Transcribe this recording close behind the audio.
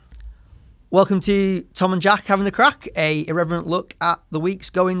Welcome to Tom and Jack Having the Craic, a irreverent look at the week's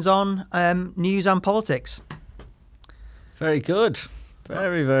goings-on, news and politics. Very good.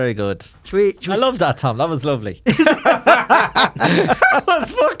 Very, very good. I love that, Tom. That was lovely. That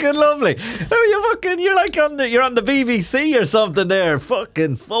was fucking lovely. You're like you're on the BBC or something there,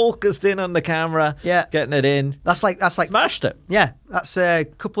 fucking focused in on the camera, getting it in. That's like smashed it. Yeah, that's a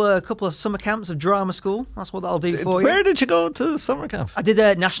couple of summer camps of drama school. That's what that'll do for you. Where did you go to the summer camp? I did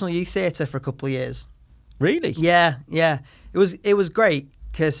a National Youth Theatre for a couple of years. Really? Yeah. It was great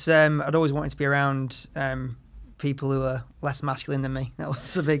because I'd always wanted to be around people who are less masculine than me. That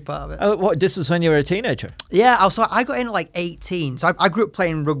was a big part of it. Oh, this was when you were a teenager? Yeah, I got in at like 18. So I grew up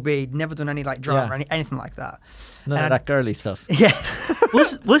playing rugby, never done any like drama or anything like that. None of that girly stuff. Yeah. Well,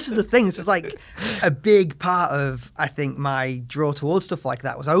 this is the thing. It's just like a big part of, I think, my draw towards stuff like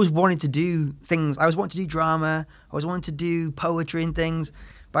that was I always wanted to do things. I always wanted to do drama. I always wanted to do poetry and things.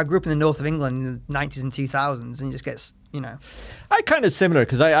 But I grew up in the north of England in the 90s and 2000s and it just gets, I kind of similar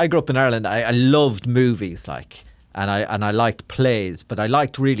because I grew up in Ireland. I loved movies and I liked plays, but I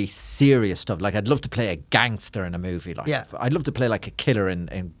liked really serious stuff. Like I'd love to play a gangster in a movie. I'd love to play like a killer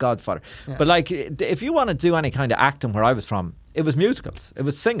in Godfather. Yeah. But like if you want to do any kind of acting where I was from, it was musicals. It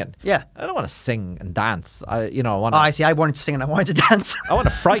was singing. Yeah. I don't want to sing and dance. I see. I wanted to sing and I wanted to dance. I want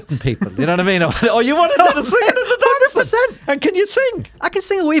to frighten people. You know what I mean? You wanted to sing and to dance. 100%. And can you sing? I can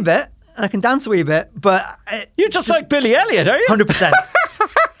sing a wee bit and I can dance a wee bit, but you're just like Billy Elliot, are you? 100%.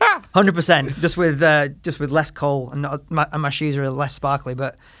 100%. Just with less coal and my shoes are less sparkly,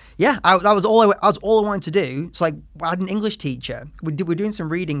 but yeah, that was all I wanted to do. It's like I had an English teacher. We're doing some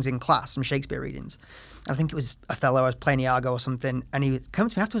readings in class, some Shakespeare readings. I think it was Othello. I was playing Iago or something, and he came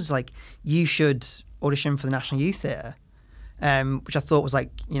to me afterwards like, "You should audition for the National Youth Theatre," which I thought was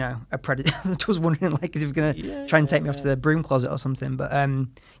like a predator. I was wondering like, is he going to try and take me off to the broom closet or something? But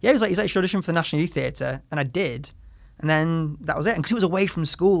he was like, "You should audition for the National Youth Theatre," and I did. And then that was it. And because it was away from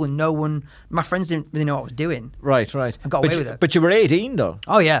school and my friends didn't really know what I was doing. Right. I got away with it. But you were 18 though.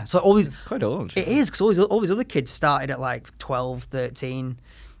 Oh yeah. So it's quite old. It is, because all these other kids started at like 12, 13.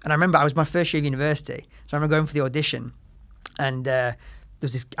 And I remember I was my first year of university. So I remember going for the audition. And there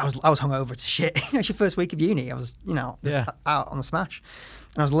was this, I was hungover to shit. It's your first week of uni. I was, just out on the smash.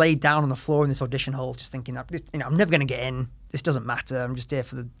 And I was laid down on the floor in this audition hall just thinking that, I'm never going to get in. This doesn't matter. I'm just here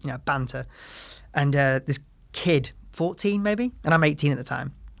for the, banter. And this kid, 14 maybe, and I'm 18 at the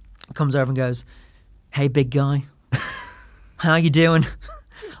time, comes over and goes, "Hey big guy, how you doing?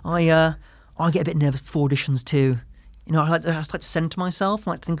 I get a bit nervous before auditions too. I just like to center myself.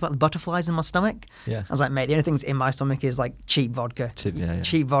 I like to think about the butterflies in my stomach." Yeah. I was like, "Mate, the only things in my stomach is like cheap vodka.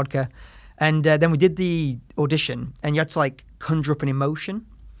 Cheap vodka." And then we did the audition, and you had to like conjure up an emotion.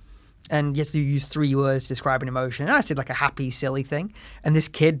 And you had to use 3 words to describe an emotion. And I said like a happy, silly thing. And this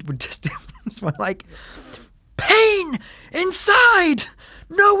kid would just went like, "Pain inside.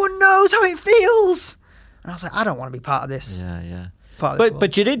 No one knows how it feels." And I was like, I don't want to be part of this. Yeah.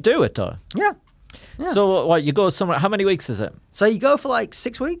 But you did do it though. Yeah. So what? You go somewhere? How many weeks is it? So you go for like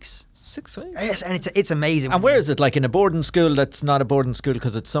 6 weeks. 6 weeks. Yes, and it's amazing. And where is it? Like in a boarding school that's not a boarding school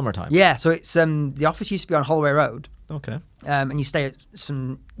because it's summertime. Yeah. So it's the office used to be on Holloway Road. Okay. And you stay at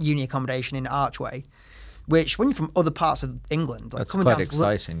some uni accommodation in Archway. Which, when you're from other parts of England, like that's coming quite down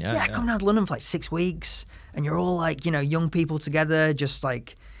exciting. Coming down to London for like 6 weeks, and you're all like, young people together, just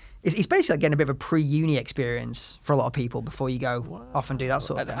like it's basically like getting a bit of a pre-uni experience for a lot of people before you go off and do that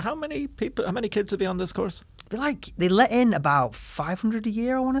sort of thing. How many kids would be on this course? They let in about 500 a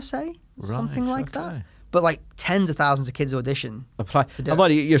year, I want to say, something like that. But like tens of thousands of kids audition. Apply. And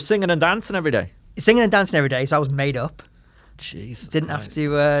what, you're singing and dancing every day? Singing and dancing every day, so I was made up. Jesus. Didn't have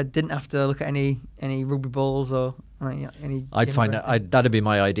to look at any rugby balls or any. I'd find that'd be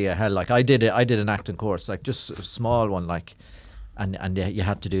my idea. Hell, like I did an acting course, like just a small one, like, and you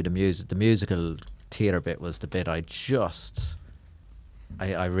had to do the music. The musical theatre bit was the bit I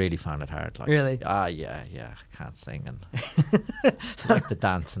really found it hard. Like, really? Yeah. I can't sing and like the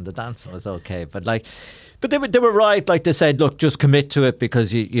dancing. The dancing was okay, but they were right. Like they said, look, just commit to it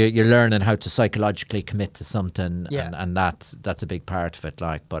because you're learning how to psychologically commit to something, and that's a big part of it.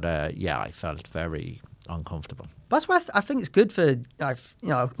 Like, but I felt very uncomfortable. That's why I think it's good for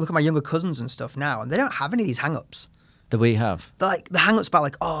look at my younger cousins and stuff now, and they don't have any of these hang-ups that we have. Like the hang-ups about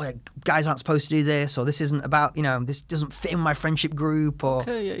like, guys aren't supposed to do this, or this isn't about, this doesn't fit in my friendship group, or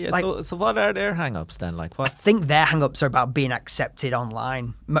okay, yeah. Like, so what are their hang-ups then? Like what? I think their hang-ups are about being accepted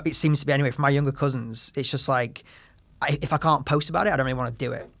online. It seems to be anyway. For my younger cousins, it's just like, if I can't post about it, I don't really want to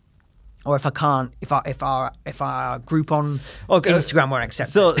do it. Or if I can't, if our group on Instagram won't accept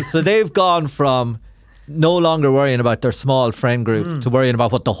it. So they've gone from no longer worrying about their small friend group to worrying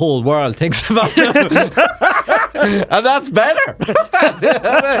about what the whole world thinks about them. And that's better.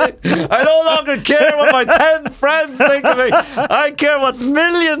 I no longer care what my 10 friends think of me. I care what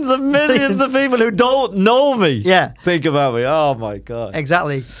millions and millions of people who don't know me think about me. Oh my God.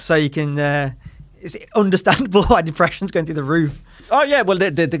 Exactly. So you can, it's understandable why depression's going through the roof. Oh yeah, well,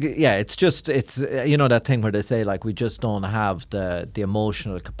 it's you know that thing where they say like we just don't have the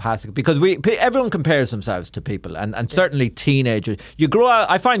emotional capacity because everyone compares themselves to people, and certainly teenagers. You grow out.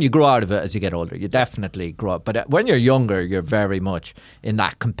 I find you grow out of it as you get older. You definitely grow up, but when you're younger, you're very much in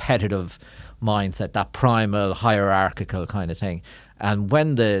that competitive mindset, that primal hierarchical kind of thing. And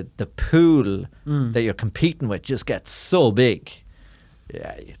when the pool that you're competing with just gets so big.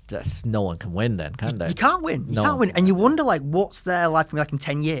 Yeah, no one can win then, can they? You can't win. You can't win. And you wonder, like, what's their life going to be like in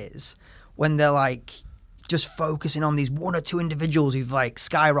 10 years when they're, like, just focusing on these one or two individuals who've, like,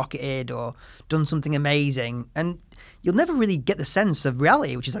 skyrocketed or done something amazing. And you'll never really get the sense of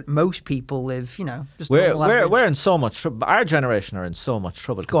reality, which is like most people live, you know, just we're in so much trouble. Our generation are in so much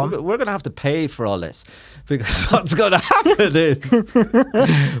trouble. We're going to have to pay for all this because what's going to happen is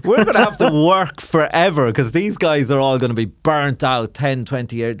we're going to have to work forever because these guys are all going to be burnt out 10,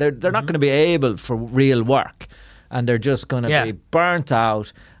 20 years. They're not going to be able for real work and they're just going to be burnt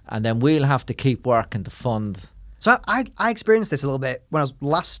out and then we'll have to keep working to fund. So I experienced this a little bit when I was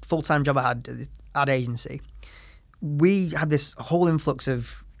last full-time job I had at the ad agency. We had this whole influx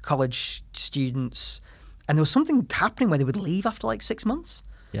of college students and there was something happening where they would leave after like 6 months.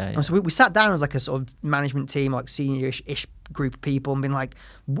 Yeah. And so we sat down as like a sort of management team, like senior-ish group of people and been like,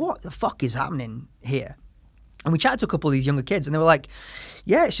 what the fuck is happening here? And we chatted to a couple of these younger kids and they were like,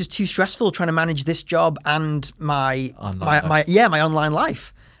 yeah, it's just too stressful trying to manage this job and my online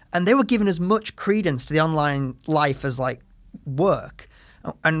life. And they were giving as much credence to the online life as like work.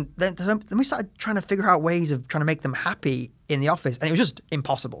 And then we started trying to figure out ways of trying to make them happy in the office. And it was just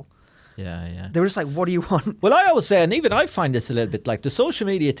impossible. Yeah. They were just like, what do you want? Well, I always say, and even I find this a little bit like the social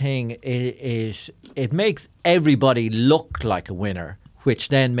media thing, it makes everybody look like a winner, which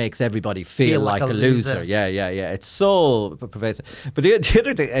then makes everybody feel like a loser. Yeah. It's so pervasive. But the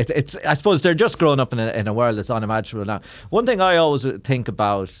other thing, it's I suppose they're just growing up in a world that's unimaginable now. One thing I always think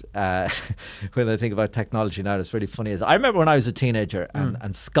about when I think about technology now that's really funny is I remember when I was a teenager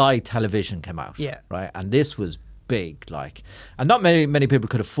and Sky Television came out. Yeah. Right. And this was big, like, and not many people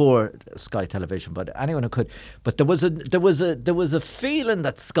could afford Sky Television, but anyone who could. But there was a feeling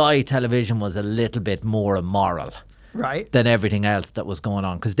that Sky Television was a little bit more immoral. Right. Than everything else that was going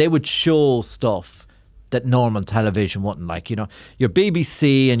on because they would show stuff that normal television wouldn't. Like, you know, your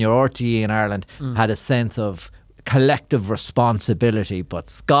BBC and your RTE in Ireland had a sense of collective responsibility, but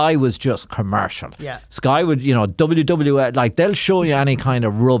Sky was just commercial. Yeah. Sky would, you know, WWE, like they'll show you any kind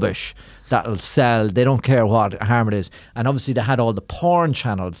of rubbish that'll sell. They don't care what harm it is. And obviously they had all the porn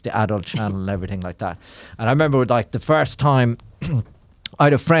channels, the adult channel and everything like that. And I remember like the first time I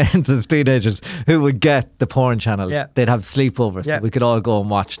had friends as teenagers who would get the porn channel. Yeah. They'd have sleepovers. So we could all go and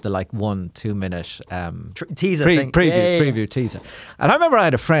watch the like 1-2 minute teaser preview teaser. And I remember I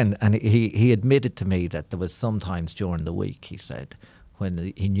had a friend and he admitted to me that there was sometimes during the week, he said,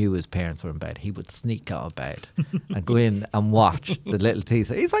 when he knew his parents were in bed, he would sneak out of bed and go in and watch the little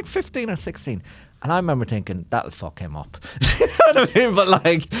teaser. He's like 15 or 16. And I remember thinking, that'll fuck him up. You know what I mean? But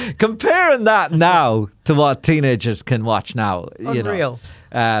like, comparing that now to what teenagers can watch now, unreal.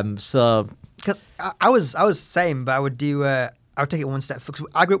 You know. So... Because I was same, but I would take it one step. Because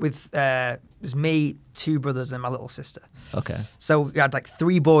I grew up with, it was me, 2 brothers and my little sister. Okay. So we had like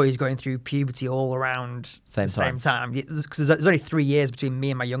 3 boys going through puberty all around the same time. Because there's only 3 years between me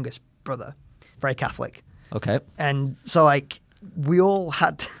and my youngest brother. Very Catholic. Okay. And so like, we all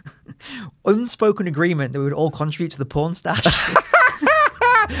had unspoken agreement that we would all contribute to the porn stash.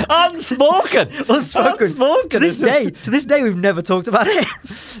 Unspoken. To this day, we've never talked about it.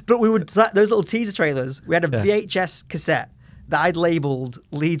 But we would, those little teaser trailers, we had a VHS cassette that I'd labelled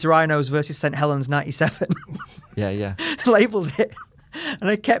Leeds Rhinos versus St Helens 97. Yeah. Labelled it. And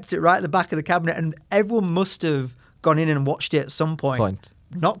I kept it right at the back of the cabinet. And everyone must have gone in and watched it at some point.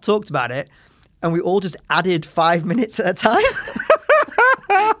 Not talked about it. And we all just added 5 minutes at a time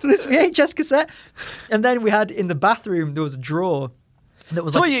to this VHS cassette. And then we had in the bathroom, there was a drawer that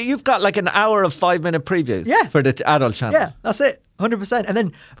was you've got like an hour of 5-minute previews for the adult channel. Yeah, that's it. 100%. And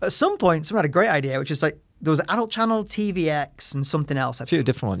then at some point, someone had a great idea, which is like, there was an adult channel, TVX, and something else. A few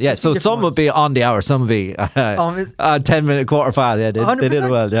different ones. Yeah, so some would be on the hour, some would be 10-minute, quarter past. Yeah, they did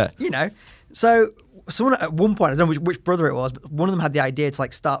it well, yeah. You know, so someone at one point, I don't know which brother it was, but one of them had the idea to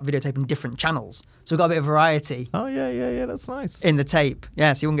like start videotaping different channels. So we got a bit of variety. Oh yeah, that's nice. In the tape,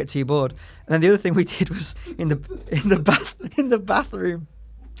 yeah, so you wouldn't get too bored. And then the other thing we did was in the bathroom.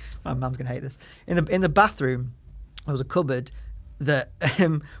 My mum's gonna hate this. In the bathroom, there was a cupboard that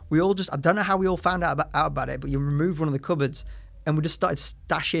we all just, I don't know how we all found out about it, but you removed one of the cupboards and we just started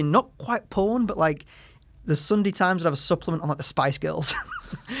stashing, not quite porn, but like the Sunday Times would have a supplement on like the Spice Girls.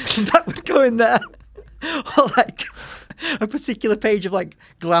 And that would go in there. Or like a particular page of like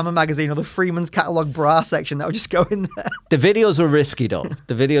Glamour magazine or the Freeman's Catalogue bra section that would just go in there. The videos were risky though.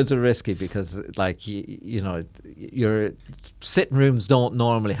 The videos were risky because like you know, your sitting rooms don't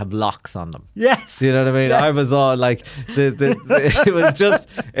normally have locks on them. Yes. You know what I mean? Yes. I was all like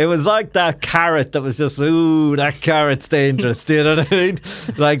it was like that carrot that was just, ooh, that carrot's dangerous. Do you know what I mean?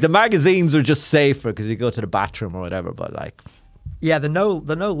 Like the magazines were just safer because you go to the bathroom or whatever, but like, yeah, the no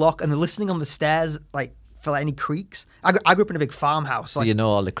lock and the listening on the stairs, like for like any creaks. I grew up in a big farmhouse. So like, you know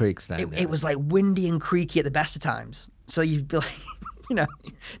all the creaks down there. It was like windy and creaky at the best of times. So you'd be like, you know,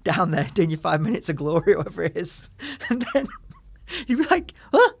 down there doing your 5 minutes of glory or whatever it is. And then you'd be like,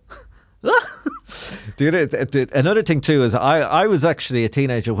 Another thing too is I was actually a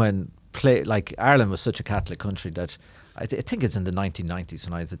teenager when Ireland was such a Catholic country that I think it's in the 1990s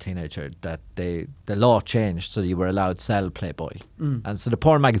when I was a teenager that the law changed so you were allowed to sell Playboy. And so the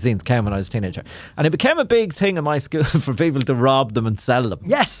porn magazines came when I was a teenager. And it became a big thing in my school for people to rob them and sell them.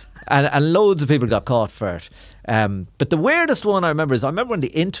 Yes. And loads of people got caught for it. But the weirdest one I remember when the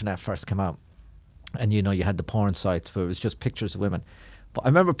internet first came out. And you know, you had the porn sites where it was just pictures of women. But I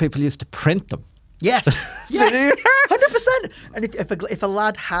remember people used to print them. Yes, yes, 100%. And if a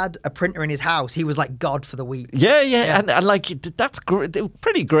lad had a printer in his house, he was like God for the week. Yeah. And like that's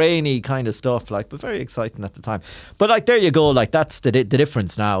pretty grainy kind of stuff, like, but very exciting at the time. But like, there you go. Like that's the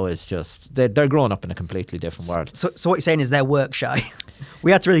difference now is just they're growing up in a completely different world. So what you're saying is they're work shy.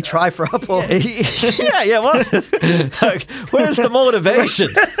 We had to really try for our porn. Yeah. What? Like, where's the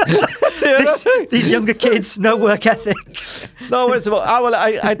motivation? These younger kids, no work ethic. No,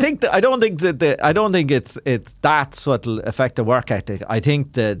 I don't think it's that's what'll affect the work ethic. I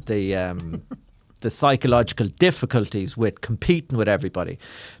think that the psychological difficulties with competing with everybody,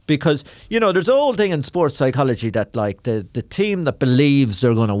 because you know there's a whole thing in sports psychology that like the team that believes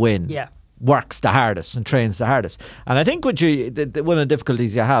they're going to win. Yeah. Works the hardest and trains the hardest. And I think one of the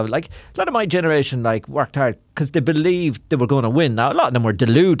difficulties you have, like a lot of my generation like worked hard because they believed they were going to win. Now a lot of them were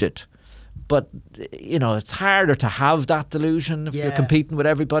deluded, but you know it's harder to have that delusion if you're competing with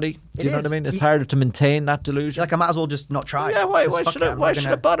everybody. Do you know what I mean? It's harder to maintain that delusion. Like I might as well just not try. Yeah, why should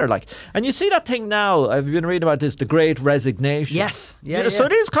I bother? Like, and you see that thing now. I've been reading about this, the Great Resignation. Yes, yeah. So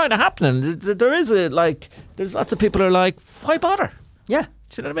it is kind of happening. There is there's lots of people who are like, why bother? Yeah.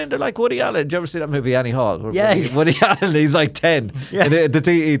 Do you know what I mean? They're like Woody Allen. Did you ever see that movie Annie Hall? Yeah. Woody Allen, he's like 10. Yeah. And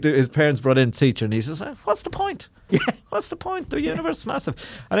his parents brought in a teacher and he's just like, what's the point? Yeah. What's the point? The universe is massive.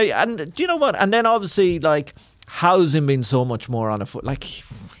 And do you know what? And then obviously like housing being so much more on a foot. Like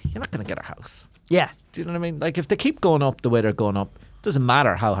you're not going to get a house. Yeah. Do you know what I mean? Like if they keep going up the way they're going up, it doesn't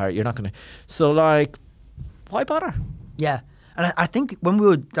matter how hard, you're not going to. So like, why bother? Yeah. And I think when we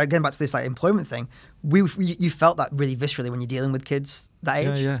were like, getting back to this like employment thing, you felt that really viscerally when you're dealing with kids that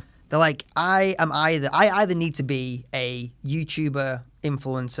age. Yeah. They're like, I either need to be a YouTuber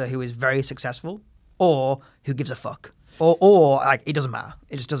influencer who is very successful or who gives a fuck. Or like it doesn't matter.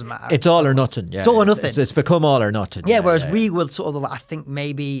 It just doesn't matter. It's all or nothing. Yeah, it's all or nothing. It's become all or nothing. Yeah. Whereas we would sort of, I think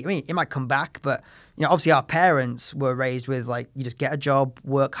maybe, I mean, it might come back, but you know, obviously our parents were raised with like you just get a job,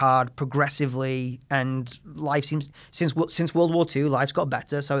 work hard, progressively, and life seems since World War II, life's got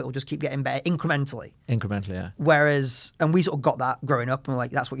better, so it'll just keep getting better incrementally. Incrementally, yeah. Whereas, and we sort of got that growing up, and we're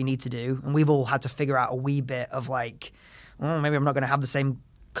like, that's what you need to do, and we've all had to figure out a wee bit of like, maybe I'm not going to have the same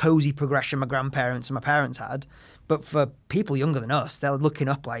cozy progression my grandparents and my parents had. But for people younger than us, they're looking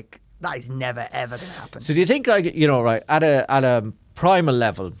up like, that is never, ever going to happen. So do you think, like, you know, right, at a primal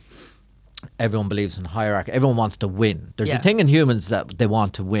level, everyone believes in hierarchy. Everyone wants to win. There's a thing in humans that they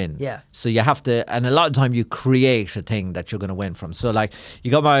want to win. Yeah. So you have to, and a lot of time you create a thing that you're going to win from. So like you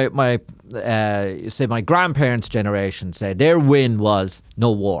got my grandparents' generation say their win was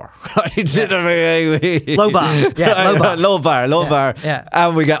no war. Right? Yeah. Low bar. Yeah. Low bar. Yeah.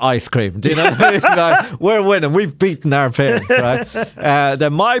 And we get ice cream. Do you know what I mean? Like, we're winning. We've beaten our parents. Right.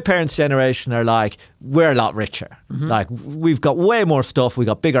 Then my parents' generation are like, we're a lot richer. Mm-hmm. Like we've got way more stuff. We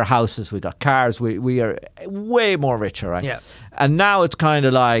got bigger houses. We got cars. We are way more richer, right? Yeah. And now it's kind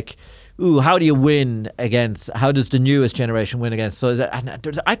of like, ooh, how do you win against? How does the newest generation win against? So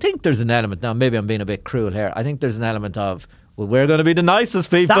I think there's an element. Now maybe I'm being a bit cruel here. I think there's an element of, well, we're going to be the nicest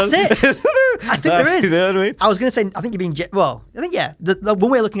people. That's it. I think there is. You know what I mean? I was going to say, I think you're being, I think, yeah, the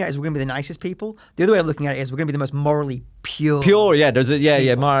one way of looking at it is we're going to be the nicest people. The other way of looking at it is we're going to be the most morally pure. Pure, yeah. There's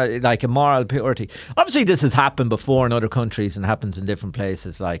like a moral purity. Obviously, this has happened before in other countries and happens in different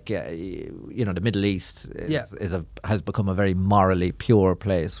places. Like, the Middle East has become a very morally pure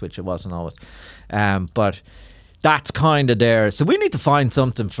place, which it wasn't always. But that's kind of there. So we need to find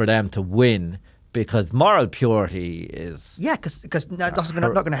something for them to win. Because moral purity is... Yeah, because that's not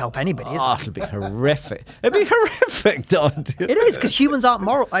going to help anybody, is it? It'll be horrific. It'd be horrific, don't it? It is, because humans aren't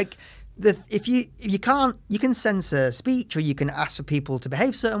moral. Like, if you can't... You can censor speech, or you can ask for people to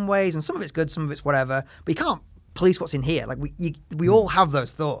behave certain ways, and some of it's good, some of it's whatever, but you can't police what's in here. Like, we all have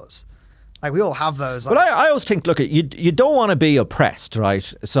those thoughts. Like, we all have those. Like, I always think, look, you don't want to be oppressed,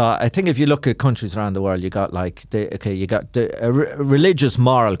 right? So I think if you look at countries around the world, you got the religious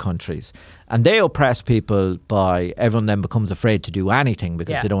moral countries, and they oppress people by everyone then becomes afraid to do anything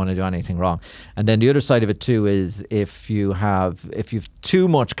because they don't want to do anything wrong. And then the other side of it too is if you've too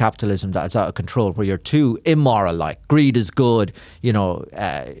much capitalism that is out of control, where you're too immoral, like greed is good,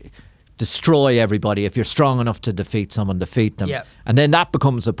 destroy everybody. If you're strong enough to defeat someone, defeat them. Yep. And then that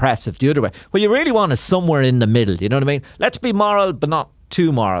becomes oppressive the other way. What you really want is somewhere in the middle. You know what I mean? Let's be moral, but not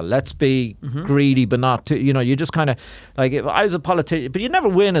too moral. Let's be greedy, but not too, you just kind of, like, if I was a politician, but you never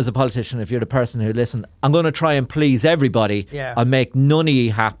win as a politician if you're the person who, listen, I'm going to try and please everybody. Yeah. I'll make none of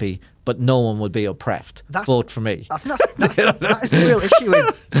you happy, but no one will be oppressed. Vote for me. I think that's the real issue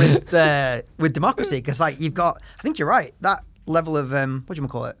with democracy, because, like, you've got, I think you're right, that level of, what do you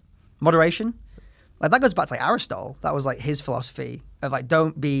call it? Moderation. Like, that goes back to, like, Aristotle. That was, like, his philosophy of, like,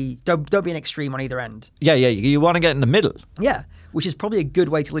 don't be an extreme on either end. Yeah, you want to get in the middle. Yeah, which is probably a good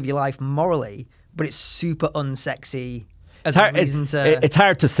way to live your life morally, but it's super unsexy as a reason to... It's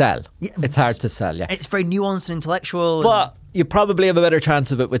hard to sell. Yeah, it's hard to sell, yeah. It's very nuanced and intellectual. But you probably have a better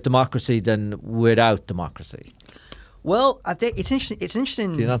chance of it with democracy than without democracy. Well, I think it's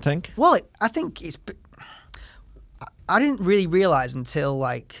interesting. Do you not think? Well, I think it's... I didn't really realise until,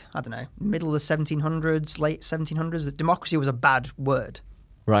 like, I don't know, middle of the 1700s, late 1700s, that democracy was a bad word.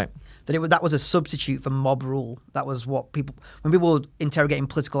 Right. That was a substitute for mob rule. That was what when people were interrogating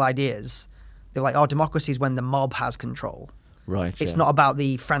political ideas, they were like, democracy is when the mob has control. Right. It's not about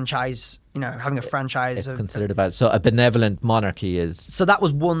the franchise, having a franchise. It's considered about, so a benevolent monarchy is... So that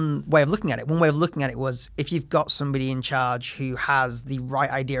was one way of looking at it. One way of looking at it was, if you've got somebody in charge who has the right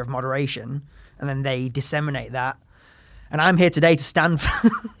idea of moderation, and then they disseminate that, and I'm here today to stand for...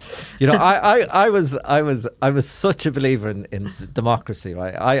 I was such a believer in democracy,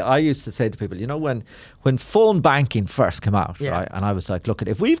 right? I used to say to people, when phone banking first came out, right? And I was like, look,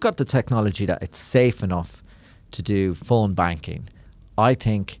 if we've got the technology that it's safe enough to do phone banking, I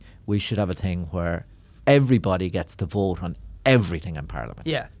think we should have a thing where everybody gets to vote on everything in Parliament.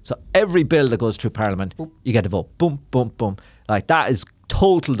 Yeah. So every bill that goes through Parliament, you get to vote. Boom, boom, boom. Like, that is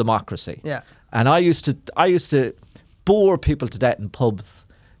total democracy. Yeah. And I used to bore people to death in pubs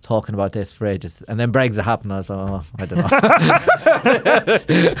talking about this for ages, and then Brexit happened. I was like, I don't know.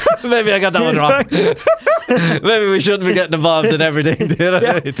 Maybe I got that one wrong. Maybe we shouldn't be getting involved in everything.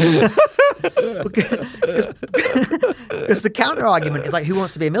 Because the counter argument is like, who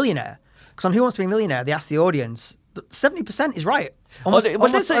wants to be a millionaire? Because on Who Wants to Be a Millionaire, they ask the audience, 70% is right. Almost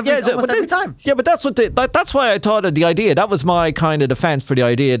every time. Yeah, but that's why I thought of the idea. That was my kind of defense for the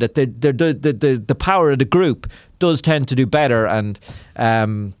idea that the power of the group does tend to do better, and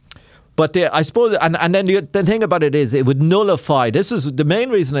but I suppose, and then the thing about it is, it would nullify. This is the main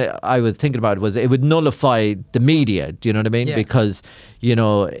reason I was thinking about it, was it would nullify the media. Do you know what I mean? Yeah. Because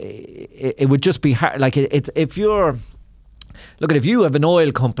it would just be hard. Like, if you're if you have an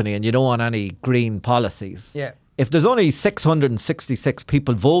oil company and you don't want any green policies. Yeah. If there's only 666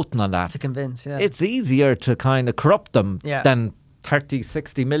 people voting on that, to convince, it's easier to kind of corrupt them than 30,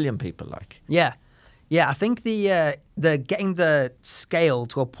 60 million people. Like, yeah. I think the getting the scale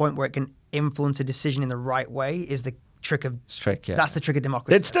to a point where it can influence a decision in the right way is the trick of... That's the trick of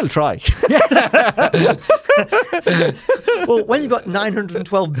democracy. They'd still try. Well, when you've got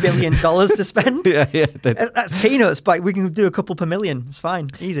 $912 billion to spend, that's peanuts, but we can do a couple per million. It's fine.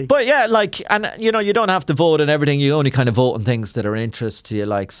 Easy. But yeah, you don't have to vote on everything. You only kind of vote on things that are interest to you.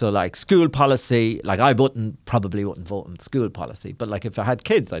 Like school policy, like I probably wouldn't vote on school policy, but like if I had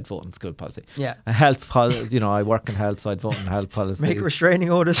kids, I'd vote on school policy. Yeah. Health policy, I work in health, so I'd vote on health policy. Make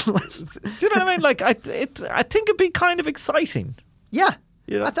restraining orders. Do you know what I mean? Like, I think it'd be kind of exciting. Yeah.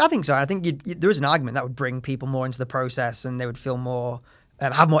 I think so. I think there is an argument that would bring people more into the process, and they would feel more,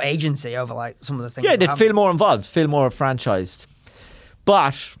 have more agency over, like, some of the things. Yeah, they'd feel more involved, feel more franchised.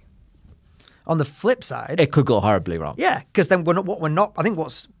 But on the flip side, it could go horribly wrong. Yeah, because then I think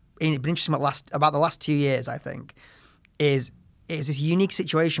what's been interesting about the last 2 years, I think, is this unique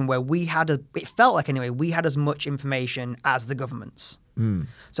situation where it felt like anyway, we had as much information as the governments.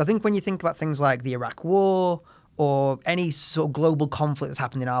 So I think when you think about things like the Iraq War or any sort of global conflict that's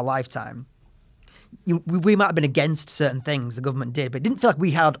happened in our lifetime, we might have been against certain things the government did, but it didn't feel like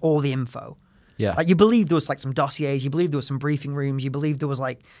we had all the info. Yeah. Like you believed there was like some dossiers, you believed there was some briefing rooms, you believed there was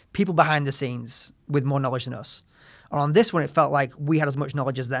like people behind the scenes with more knowledge than us. And on this one, it felt like we had as much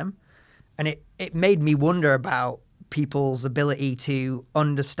knowledge as them. And it made me wonder about people's ability to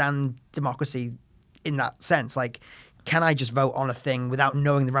understand democracy in that sense. Like, can I just vote on a thing without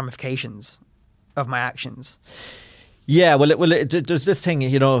knowing the ramifications of my actions? Yeah, there's this thing,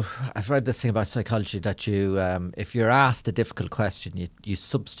 I've read this thing about psychology that you, if you're asked a difficult question, you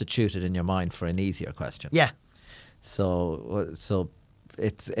substitute it in your mind for an easier question. Yeah. So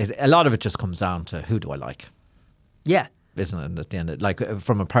a lot of it just comes down to who do I like? Yeah. Isn't it? At the end, like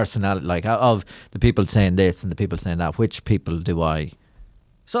from a personality, like of the people saying this and the people saying that, which people do I?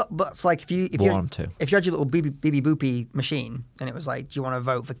 So, but it's like if you had your little BB boopy machine and it was like, do you want to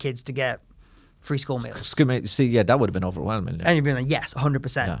vote for kids to get free school meals? See, yeah, that would have been overwhelming. Yeah. And you'd be like, yes,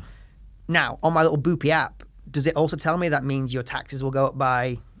 100%. Yeah. Now, on my little boopy app, does it also tell me that means your taxes will go up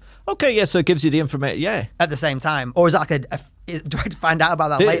by? Okay, yeah, so it gives you the information, yeah. At the same time, or is that like do I find out about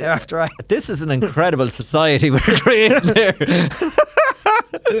that later after I? This is an incredible society we're creating here.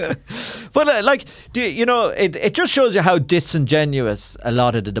 But it just shows you how disingenuous a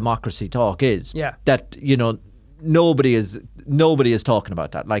lot of the democracy talk is. Yeah. That nobody is talking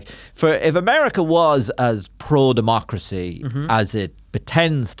about that. Like, if America was as pro-democracy as it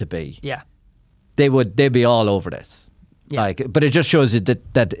pretends to be, yeah, they'd be all over this. Yeah. Like, but it just shows you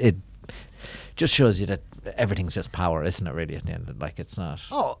that everything's just power, isn't it? Really, at the end, like it's not.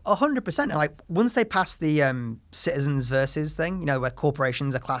 Oh, 100%. And like once they pass the citizens versus thing, where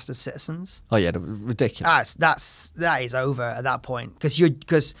corporations are classed as citizens. Oh yeah, ridiculous. That is over at that point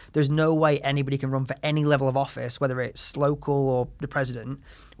because there's no way anybody can run for any level of office, whether it's local or the president,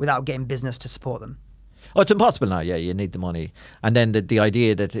 without getting business to support them. Oh, it's impossible now. Yeah, you need the money, and then the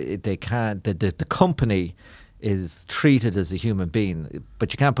idea that they can't the company is treated as a human being,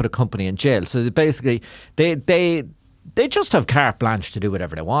 but you can't put a company in jail. So basically, they just have carte blanche to do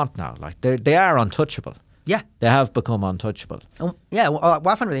whatever they want now. Like they are untouchable. Yeah, they have become untouchable. Yeah, what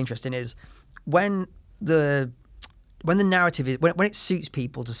I find really interesting is when the narrative is when it suits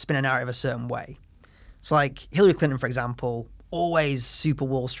people to spin a narrative a certain way. So like Hillary Clinton, for example, always super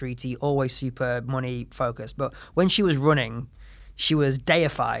Wall Streety, always super money focused. But when she was running, she was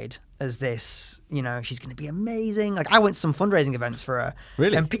deified as this, she's going to be amazing. Like I went to some fundraising events for her.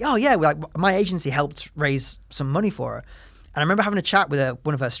 Really? Oh yeah, like my agency helped raise some money for her. And I remember having a chat with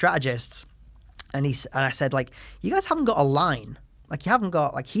one of her strategists, and I said, like, you guys haven't got a line. Like you haven't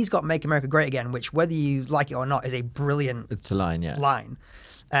got, like, he's got Make America Great Again, which whether you like it or not is a brilliant. It's a line, yeah. Line.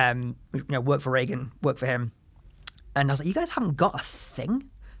 Work for Reagan, work for him. And I was like, you guys haven't got a thing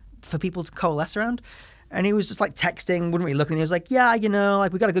for people to coalesce around? And he was just like texting, wouldn't really look. And he was like, yeah,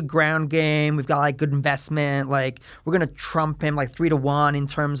 like we got a good ground game. We've got like good investment. Like we're going to trump him like 3-1 in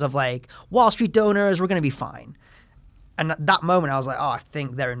terms of like Wall Street donors. We're going to be fine. And at that moment, I was like, oh, I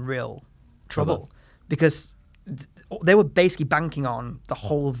think they're in real trouble. Because they were basically banking on the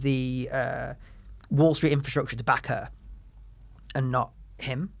whole of the Wall Street infrastructure to back her and not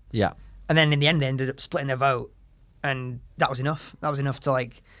him. Yeah. And then in the end, they ended up splitting their vote. And that was enough. That was enough to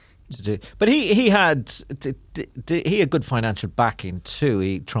like... But he had good financial backing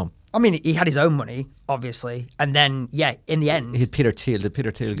too. Trump. I mean, he had his own money, obviously, and then in the end, he had Peter Thiel. Did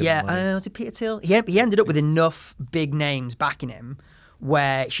Peter Thiel give him money? Was it Peter Thiel? He ended up with enough big names backing him,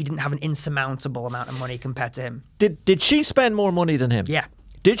 where she didn't have an insurmountable amount of money compared to him. Did she spend more money than him? Yeah.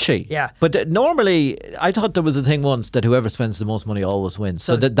 Did she? Yeah. But normally, I thought there was a thing once that whoever spends the most money always wins.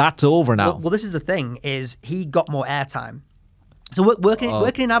 So that's over now. Well, this is the thing: is he got more airtime. So working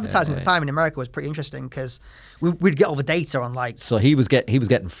in advertising at the time in America was pretty interesting because we'd get all the data on like. So he was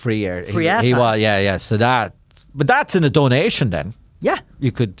getting free air. Free airtime. Yeah. So but that's in a donation then. Yeah.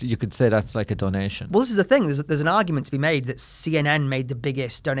 You could say that's like a donation. Well, this is the thing. There's an argument to be made that CNN made the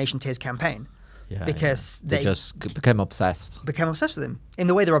biggest donation to his campaigin. Yeah, because they just became obsessed. Became obsessed with him in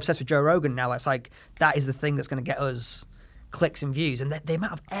the way they're obsessed with Joe Rogan now. It's like that is the thing that's going to get us clicks and views, and the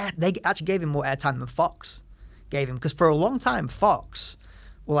amount of they actually gave him more airtime than Fox gave him, because for a long time Fox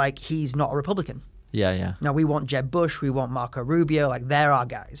were like, he's not a Republican. Yeah. Now we want Jeb Bush, we want Marco Rubio, like they're our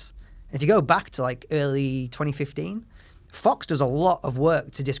guys. And if you go back to like early 2015, Fox does a lot of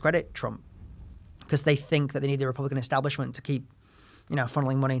work to discredit Trump because they think that they need the Republican establishment to keep,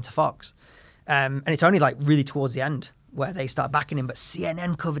 funneling money into Fox. And it's only like really towards the end where they start backing him. But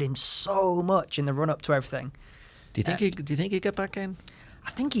CNN covered him so much in the run up to everything. Do you think he'd get back in?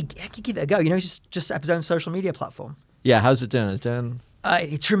 I think he could give it a go. He's just set up his own social media platform. Yeah, how's it doing? It's doing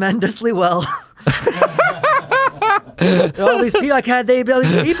tremendously well. All these people,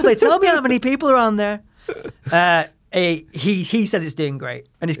 they tell me how many people are on there. He says it's doing great,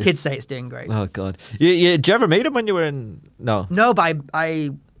 and his kids say it's doing great. Oh God! Did you ever meet him when you were in? No. No, but I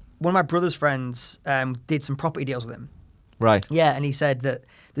one of my brother's friends did some property deals with him. Right. Yeah, and he said that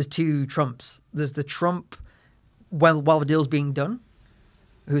there's two Trumps. There's the Trump while the deal's being done,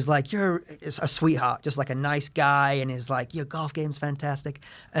 who's like, you're a sweetheart, just like a nice guy, and is like, your golf game's fantastic.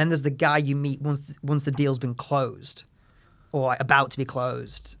 And there's the guy you meet once the deal's been closed, or like about to be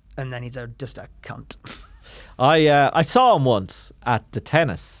closed, and then he's just a cunt. I saw him once at the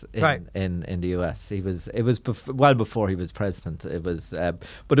tennis Right. in the US. It was well before he was president. It was,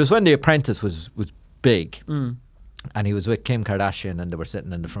 but it was when The Apprentice was big, and he was with Kim Kardashian, and they were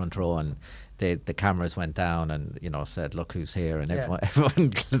sitting in the front row, and the cameras went down, and said, "Look who's here," and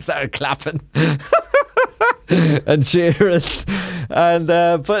everyone started clapping and cheering. And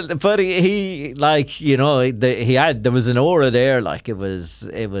but he like he had, there was an aura there, like it was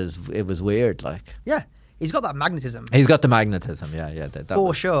weird, like. Yeah. He's got that magnetism. He's got the magnetism, yeah.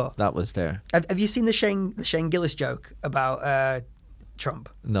 For sure. That was there. Have you seen the Shane Gillis joke about Trump?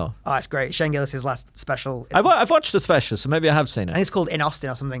 No. Oh, it's great. Shane Gillis' last special. I've watched the special, so maybe I have seen I it. think it's called In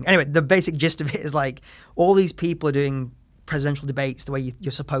Austin or something. Anyway, the basic gist of it is like all these people are doing presidential debates the way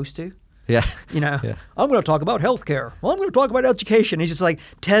you're supposed to. Yeah. Yeah. I'm going to talk about healthcare. Well, I'm going to talk about education. He's just like,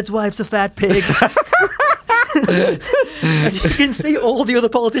 Ted's wife's a fat pig. And you can see all the other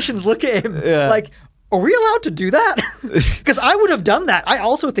politicians look at him like, are we allowed to do that? Because I would have done that. I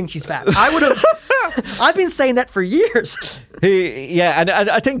also think she's fat. I would have. I've been saying that for years. And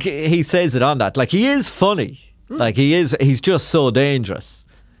I think he says it on that. Like, he is funny. Like, he's just so dangerous.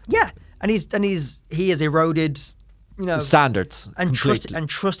 Yeah, and he has eroded, standards and completely.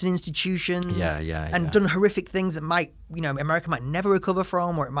 trust in institutions. And done horrific things that might, America might never recover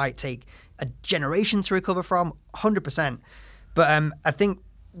from, or it might take a generation to recover from. 100%. But I think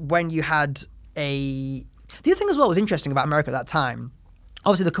when you had the other thing as well was interesting about America at that time.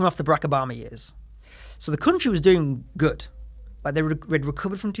 Obviously, they're coming off the Barack Obama years, so the country was doing good. Like they'd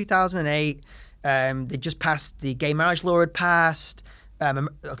recovered from 2008. They just passed the gay marriage law had passed. The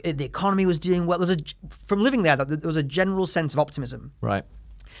economy was doing well. From living there, there was a general sense of optimism. Right.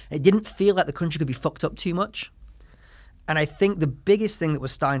 It didn't feel like the country could be fucked up too much. And I think the biggest thing that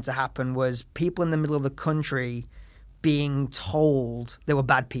was starting to happen was people in the middle of the country being told they were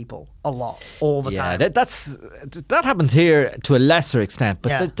bad people a lot, all the time. That happens here to a lesser extent,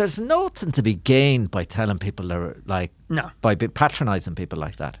 but there's nothing to be gained by telling people they're like, by patronising people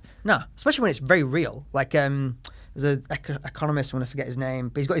like that. No, especially when it's very real. Like there's an economist, I'm going to forget his name,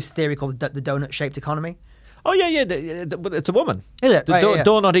 but he's got his theory called the donut-shaped economy. Oh yeah, but it's a woman. Is it?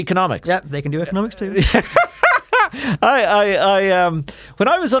 Donut economics. Yeah, they can do economics too. I when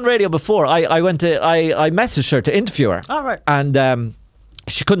I was on radio before, I messaged her to interview her. Oh, right. And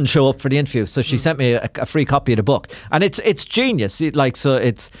she couldn't show up for the interview, so she sent me a free copy of the book, and it's genius. So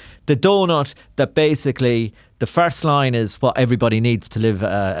it's the donut that basically the first line is what everybody needs to live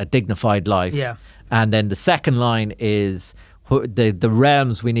a dignified life. Yeah. And then the second line is the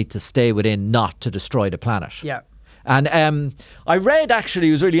realms we need to stay within, not to destroy the planet. Yeah. And I read, actually,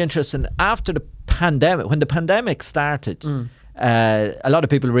 it was really interesting, after the pandemic, when the pandemic started, a lot of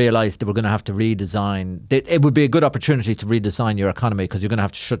people realised they were going to have to redesign. It would be a good opportunity to redesign your economy because you're going to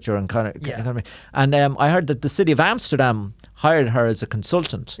have to shut your economy. And I heard that the city of Amsterdam hired her as a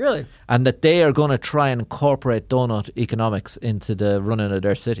consultant. Really? And that they are going to try and incorporate donut economics into the running of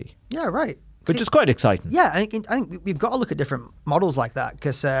their city. Yeah, right. Which is quite exciting. Yeah, I think we've got to look at different models like that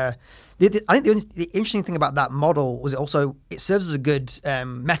because I think the interesting thing about that model was it serves as a good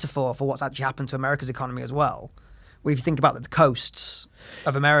metaphor for what's actually happened to America's economy as well. Where if you think about the coasts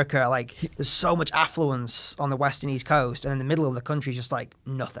of America, like there's so much affluence on the west and east coast, and in the middle of the country is just like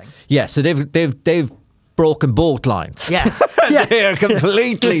nothing. Yeah, so they've broken both lines. Yeah. They're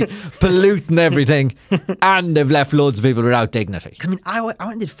completely polluting everything, and they've left loads of people without dignity. I mean, I went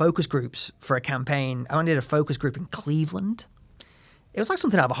and did focus groups for a campaign. I went and did a focus group in Cleveland. It was like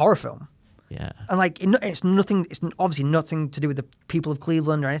something out of a horror film. Yeah. And like it's nothing. It's obviously nothing to do with the people of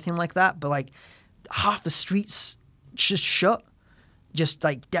Cleveland or anything like that. But like half the streets just shut, just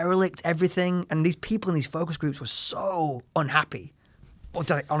like derelict everything, and these people in these focus groups were so unhappy.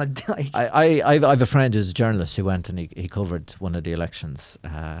 I have a friend who's a journalist who went and he covered one of the elections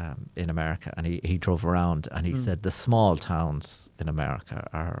in America, and he drove around and he said the small towns in America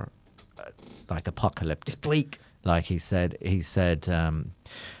are like apocalyptic. It's bleak. Like he said,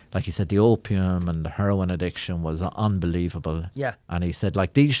 the opium and the heroin addiction was unbelievable. Yeah. And he said,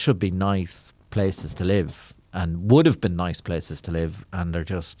 like, these should be nice places to live and would have been nice places to live. And they're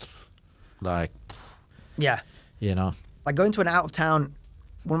just like, Yeah. you know. Like going to an out of town,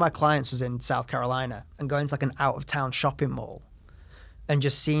 one of my clients was in South Carolina, and going to like an out of town shopping mall and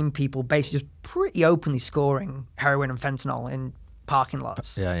just seeing people basically just pretty openly scoring heroin and fentanyl in parking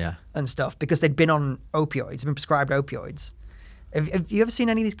lots Yeah. and stuff because they'd been on opioids, been prescribed opioids. Have you ever seen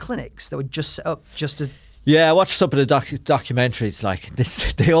any of these clinics that were just set up just to... Yeah, I watched some of the documentaries like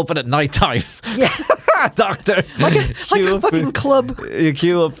this. They open at night time. Yeah. Doctor. Like a fucking club. You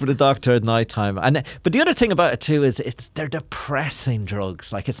queue up for the doctor at night time. But the other thing about it too is they're depressing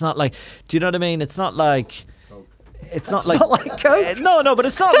drugs. Like, it's not like... Do you know what I mean? It's not like... It's not like Coke. No, but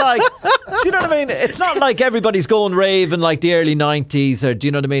it's not like, do you know what I mean? It's not like everybody's going rave in like the early 90s, or do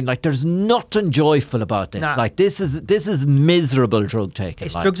you know what I mean? Like, there's nothing joyful about this. Nah. Like, this is miserable drug taking.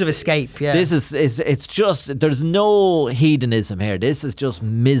 It's like, drugs of escape, yeah. This is it's just, there's no hedonism here. This is just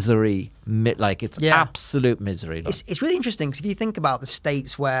misery. It's absolute misery. Like. It's really interesting because if you think about the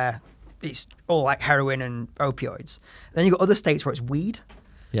states where it's all like heroin and opioids, then you've got other states where it's weed.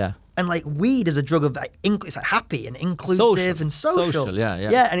 Yeah. And like weed is a drug of like it's like happy and inclusive and social. Yeah.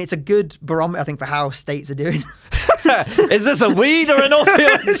 Yeah, and it's a good barometer, I think, for how states are doing. Is this a weed or an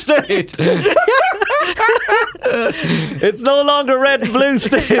opioid state? It's no longer red and blue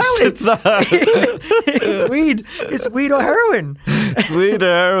states. It's not. It's weed. It's weed or heroin. Weed or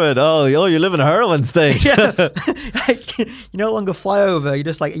heroin. Oh, you live in a heroin state. Yeah. Like, you no longer fly over. You're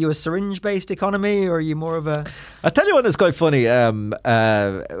just like, are you a syringe-based economy, or are you more of a... I'll tell you what is quite funny.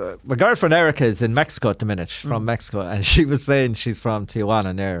 My girlfriend Erica is in Mexico at the minute. She's from Mexico, and she was saying she's from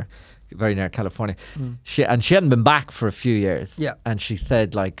Tijuana, very near California. She hadn't been back for a few years. Yeah. And she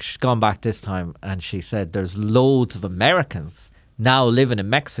said, like, she's gone back this time, and she said there's loads of Americans now living in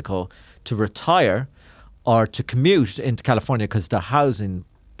Mexico to retire or to commute into California because the housing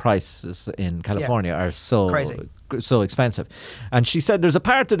prices in California are so expensive. And she said there's a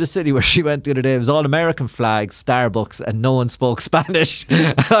part of the city where she went the other day, it was all American flags, Starbucks, and no one spoke Spanish.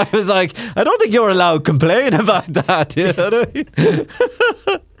 And I was like, I don't think you're allowed to complain about that. You know what I mean?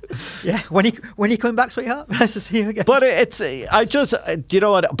 Yeah, when you coming back, sweetheart? Nice to see you again. But you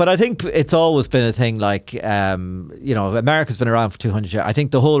know what? But I think it's always been a thing. Like, America's been around for 200 years. I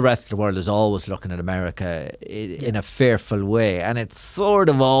think the whole rest of the world is always looking at America in a fearful way, and it's sort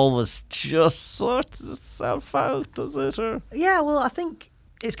of always just sorts itself out, does it? Or? Yeah, well, I think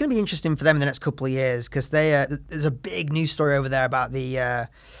it's going to be interesting for them in the next couple of years because there's a big news story over there about that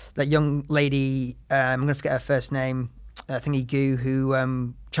young lady. I'm going to forget her first name. Thingy Goo,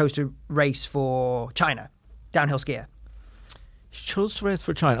 who chose to race for China, downhill skier. She chose to race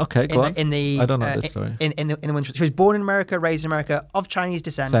for China. Okay, go on. I don't know this story. In the winter, she was born in America, raised in America, of Chinese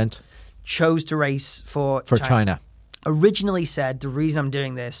descent. Chose to race for China. Originally said the reason I'm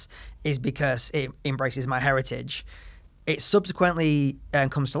doing this is because it embraces my heritage. It subsequently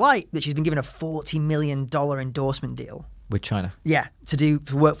comes to light that she's been given a $40 million endorsement deal. With China? Yeah, to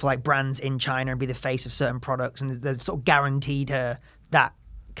work for like brands in China and be the face of certain products, and they've sort of guaranteed her that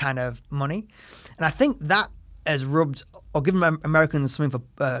kind of money. And I think that has rubbed or given Americans something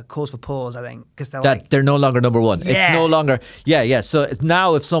for cause for pause, I think, because they're no longer number one. Yeah. It's no longer, So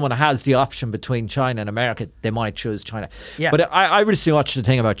now if someone has the option between China and America, they might choose China. Yeah. But I recently watched the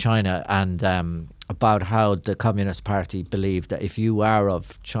thing about China and about how the Communist Party believed that if you are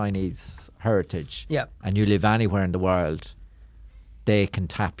of Chinese heritage and you live anywhere in the world, they can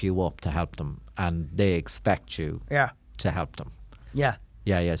tap you up to help them, and they expect you to help them. Yeah.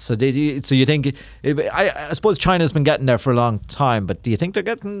 Yeah. So you think? I suppose China's been getting there for a long time, but do you think they're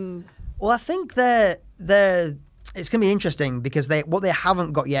getting? Well, I think they're. It's going to be interesting because what they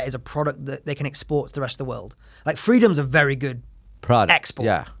haven't got yet is a product that they can export to the rest of the world. Like Freedom's a very good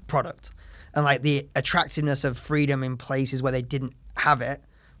export product, and like the attractiveness of Freedom in places where they didn't have it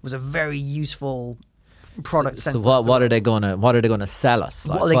was a very useful product. So what are they gonna sell us?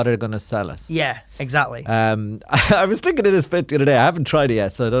 Like, what are they gonna sell us? Yeah, exactly. I was thinking of this bit the other day. I haven't tried it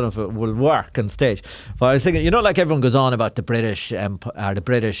yet, so I don't know if it will work on stage. But I was thinking, like everyone goes on about the British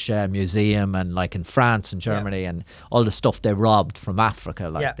Museum, and like in France and Germany, and all the stuff they robbed from Africa,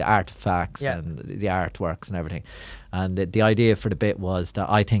 like the artifacts and the artworks and everything. And the idea for the bit was that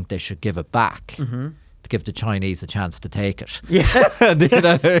I think they should give it back. Mm-hmm. To give the Chinese a chance to take it. Yeah.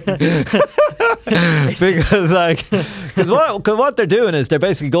 Because what they're doing is they're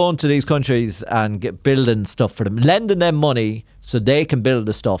basically going to these countries and building stuff for them, lending them money so they can build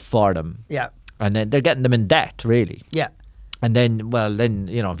the stuff for them. Yeah. And then they're getting them in debt, really. Yeah. And then,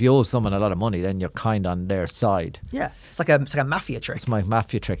 if you owe someone a lot of money, then you're kind of on their side. Yeah, it's like a mafia trick. It's my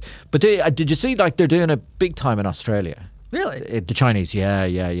mafia trick. But did you see, like, they're doing it big time in Australia? Really? The Chinese,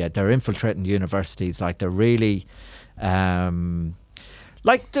 yeah. They're infiltrating universities. Like, they're really,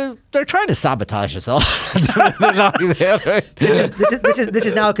 like, they're trying to sabotage us all. This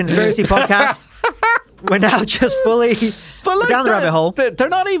is now a conspiracy podcast. We're now just fully down the rabbit hole. They're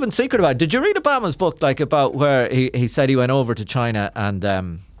not even secret about it. Did you read Obama's book, like, about where he said he went over to China and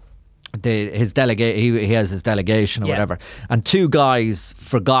his delegate, he has his delegation or whatever, and 2 guys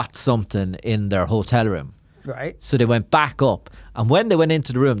forgot something in their hotel room. Right. So they went back up, and when they went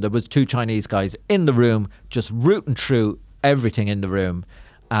into the room, there was 2 Chinese guys in the room just rooting through everything in the room.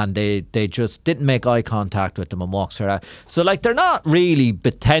 And they just didn't make eye contact with them and walked straight out. So, like, they're not really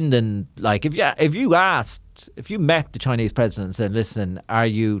pretending. Like, if you met the Chinese president and said, "Listen, are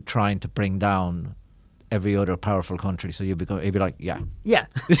you trying to bring down every other powerful country?" So he'd be like, "Yeah." Yeah.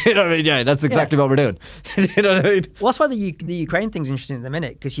 You know what I mean? Yeah, that's exactly what we're doing. You know what I mean? Well, that's why the Ukraine thing's interesting at the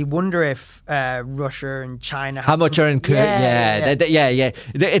minute, because you wonder if Russia and China how much are in. Yeah.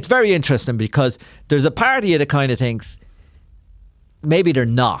 It's very interesting because there's a part of you that kind of thinks, maybe they're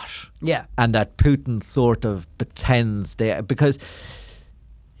not. Yeah. And that Putin sort of pretends they are, because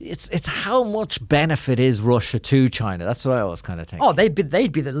it's how much benefit is Russia to China. That's what I always kind of think. Oh, they'd be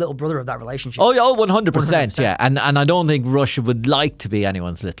the little brother of that relationship. Oh, 100%. Yeah. And I don't think Russia would like to be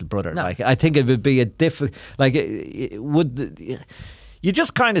anyone's little brother. No. Like, I think it would be a difficult, like, it would. You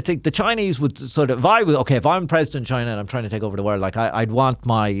just kind of think the Chinese would sort of, if I'm president of China and I'm trying to take over the world, like, I'd want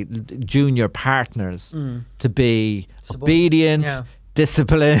my junior partners to be obedient,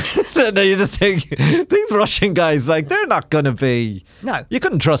 disciplined. And then you just think, these Russian guys, like, they're not going to be. No. You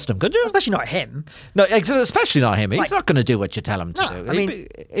couldn't trust them, could you? Especially not him. No, especially not him. He's Like, not going to do what you tell him to do. I mean,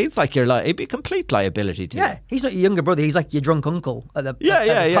 he's like he'd be a complete liability to you. Yeah, he's not your younger brother. He's like your drunk uncle at the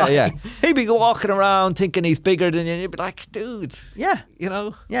Yeah. He'd be walking around thinking he's bigger than you. And you'd be like, dude. Yeah. You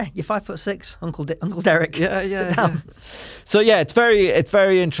know. Yeah, you're 5'6", Uncle Derek. Yeah. Sit down. So yeah, it's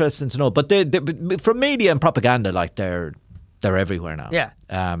very interesting to know. But from media and propaganda, like, they're everywhere now. Yeah.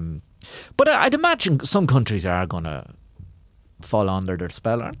 But I'd imagine some countries are going to fall under their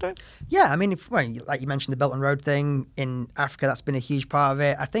spell, aren't they? Yeah, I mean, like you mentioned, the Belt and Road thing in Africa, that's been a huge part of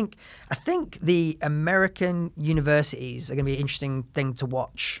it. I think the American universities are going to be an interesting thing to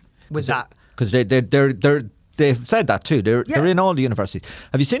watch with that. Because they've said that too. They're in all the universities.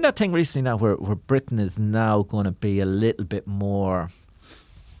 Have you seen that thing recently now where Britain is now going to be a little bit more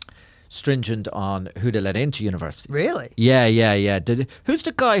stringent on who they let into university? Really? Yeah. Who's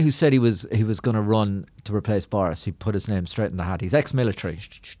the guy who said he was going to run to replace Boris? He put his name straight in the hat. He's ex-military.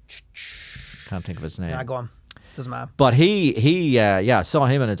 Can't think of his name. Yeah, go on. Doesn't matter. But he saw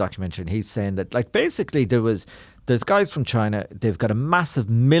him in a documentary, and he's saying that, like, basically there's guys from China. They've got a massive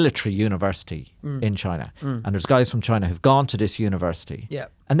military university in China, and there's guys from China who've gone to this university. Yeah.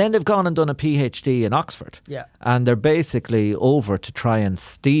 And then they've gone and done a PhD in Oxford. Yeah. And they're basically over to try and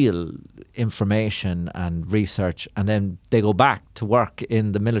steal information and research, and then they go back to work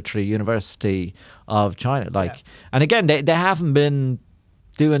in the military university of China. Like, and again, they haven't been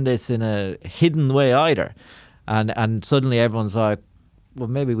doing this in a hidden way either. And suddenly everyone's like, well,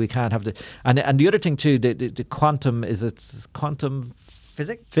 maybe we can't have the. And the other thing too, the quantum, is it's quantum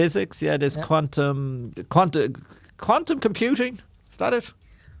physics? Yeah, there's quantum computing. Is that it?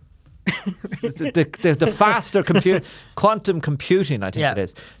 the faster quantum computing, I think it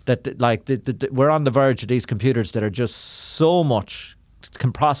is. That like we're on the verge of these computers that are just so much,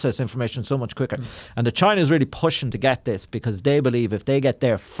 can process information so much quicker. And the China is really pushing to get this because they believe if they get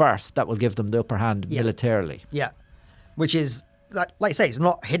there first, that will give them the upper hand militarily. Yeah, which is. Like I say, it's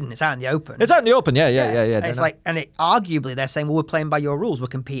not hidden. It's out in the open. It's out in the open, yeah. And it's like, and arguably they're saying, well, we're playing by your rules. We're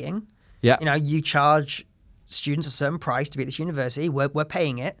competing. Yeah. You know, you charge students a certain price to be at this university. We're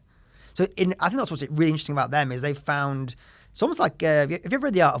paying it. So I think that's what's really interesting about them is they've found. It's almost like have you ever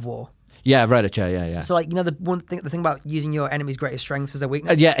read The Art of War? Yeah, I've read it. Yeah. So like, you know, the thing about using your enemy's greatest strengths as a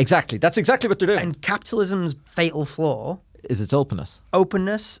weakness. Yeah, exactly. That's exactly what they're doing. And capitalism's fatal flaw is its openness,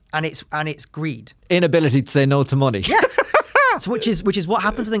 and its greed, inability to say no to money. Yeah. So which is what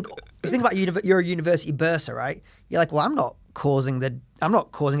happens. I think if you think about you're a university bursar, right? You're like, well, I'm not causing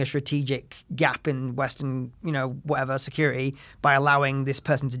a strategic gap in Western, whatever security by allowing this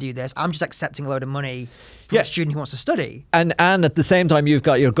person to do this. I'm just accepting a load of money from a student who wants to study. And at the same time, you've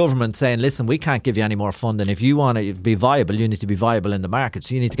got your government saying, listen, we can't give you any more funding. If you want to be viable, you need to be viable in the market.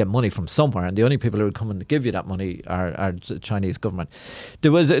 So you need to get money from somewhere. And the only people who are coming to give you that money are the Chinese government.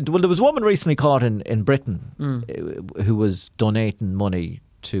 There was a woman recently caught in Britain who was donating money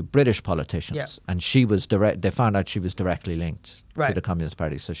to British politicians, Yeah. and she was direct. They found out she was directly linked to Right. the Communist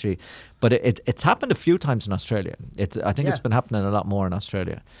Party. So but it's happened a few times in Australia. I think Yeah. it's been happening a lot more in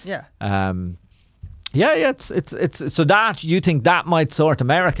Australia. Yeah. It's so that you think that might sort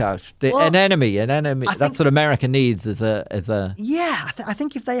America out. An enemy. That's what America needs is a. Yeah, I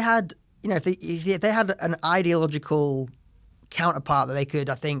think if they had, if they had an ideological counterpart that they could,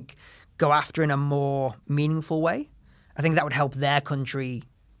 I think, go after in a more meaningful way, I think that would help their country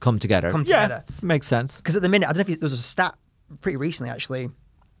come together. Yeah, makes sense. Because at the minute, I don't know if there was a stat pretty recently, actually.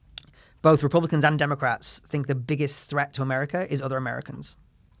 Both Republicans and Democrats think the biggest threat to America is other Americans.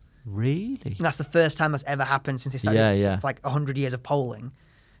 Really? And that's the first time that's ever happened since they started like 100 years of polling.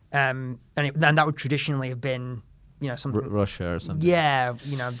 And that would traditionally have been, something... Russia or something. Yeah,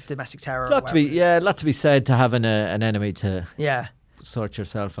 domestic terror. A lot to be said to having an enemy to sort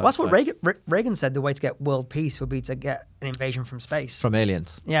yourself out. Well, that's what Reagan said the way to get world peace would be to get an invasion from space. From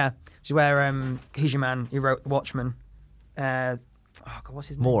aliens. Yeah. Which is where, who's your man who wrote The Watchmen? What's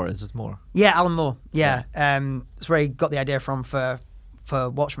his name? Moore, is it Moore? Yeah, Alan Moore. Yeah. That's where he got the idea from for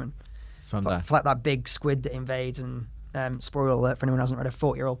Watchmen. From that. For like that big squid that invades and spoiler alert for anyone who hasn't read a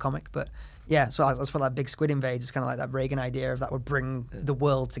 40-year-old comic, but yeah, so that's what that big squid invades. It's kind of like that Reagan idea of that would bring the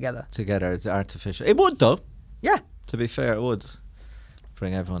world together. Together, it's artificial. It would though. Yeah. To be fair, it would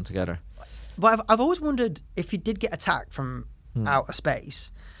bring everyone together. But I've always wondered if you did get attacked from outer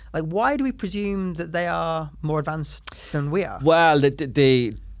space, like why do we presume that they are more advanced than we are? Well,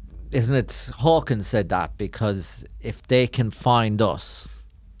 isn't it Hawkins said that because if they can find us,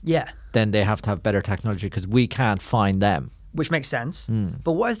 then they have to have better technology because we can't find them. Which makes sense.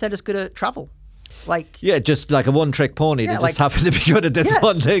 But what if they're just good at travel? Just like a one-trick pony. They just happen to be good at this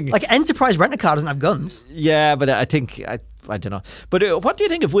one thing. Like Enterprise Rent-A-Car doesn't have guns. Yeah, but I think I don't know. But what do you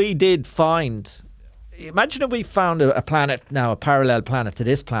think if we did find? Imagine if we found a planet now, a parallel planet to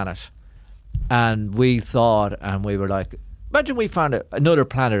this planet, and we thought, and we were like, imagine we found another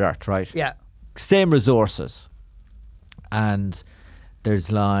planet Earth, right? Yeah. Same resources, and there's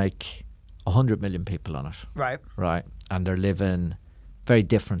like 100 million people on it. Right. Right. And they're living very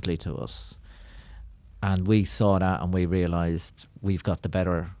differently to us. And we saw that and we realised we've got the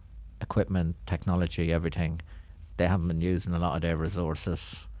better equipment, technology, everything. They haven't been using a lot of their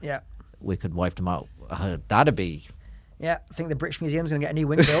resources. Yeah. We could wipe them out. That'd be... Yeah, I think the British Museum's going to get a new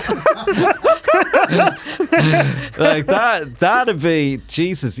wing built. Like that'd be...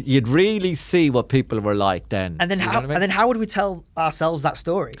 Jesus, you'd really see what people were like then. And then how would we tell ourselves that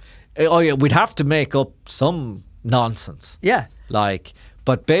story? Oh yeah, we'd have to make up some nonsense. Yeah.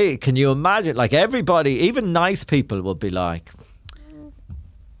 But can you imagine, everybody, even nice people would be like...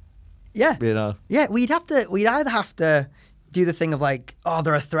 Yeah. Yeah, we'd either have to do the thing of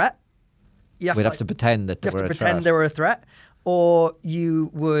they're a threat. We'd have to pretend that they were a threat. Pretend they were a threat. Or you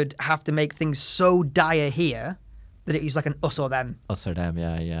would have to make things so dire here that it is like an us or them. Us or them,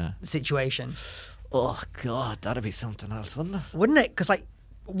 yeah. Situation. Oh, God, that'd be something else, wouldn't it? Wouldn't it? Because,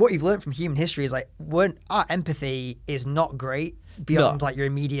 what you've learned from human history is, our empathy is not great beyond, your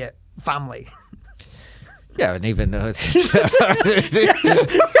immediate family. Yeah, and even though it's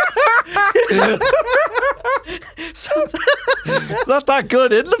not that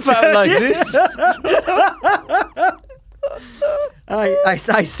good in the family. I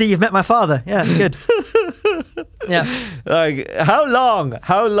see you've met my father. Yeah, good. Yeah. How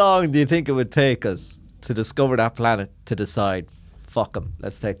long do you think it would take us to discover that planet to decide, fuck them,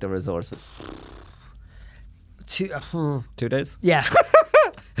 let's take the resources? 2 days? Yeah.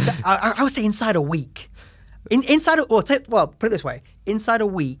 I would say inside a week. Put it this way. Inside a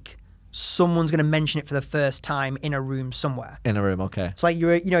week, someone's going to mention it for the first time in a room somewhere. In a room, okay. It's like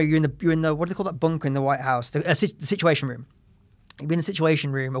you're in the what do they call that bunker in the White House? The Situation Room. You've been in the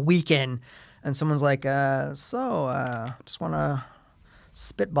Situation Room a week in, and someone's like, just want to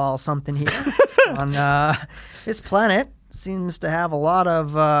spitball something here. On this planet seems to have a lot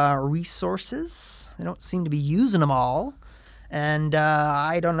of resources. They don't seem to be using them all. And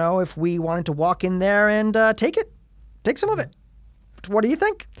I don't know if we wanted to walk in there and take some of it. What do you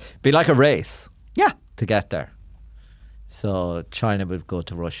think? Be like a race. Yeah. To get there. So China would go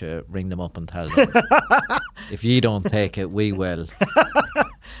to Russia, ring them up and tell them, if you don't take it, we will.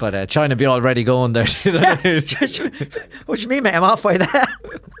 But China be already going there. What do you mean, mate? I'm halfway there.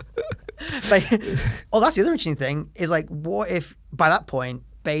 That's the other interesting thing is what if by that point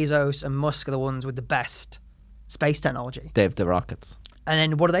Bezos and Musk are the ones with the best space technology? They have the rockets. And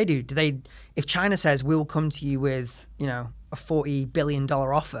then what do? If China says we'll come to you with, a $40 billion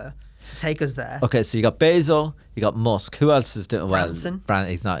offer to take us there. Okay, so you got Bezos, you got Musk. Who else is doing Branson?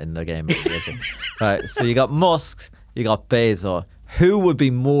 He's not in the game, is he? Right, so you got Musk, you got Bezos. Who would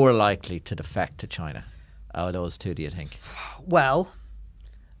be more likely to defect to China? Out of those two, do you think? Well,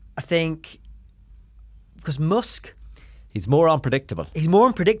 I think because Musk, He's more unpredictable.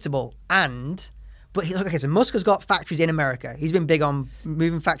 But so Musk has got factories in America. He's been big on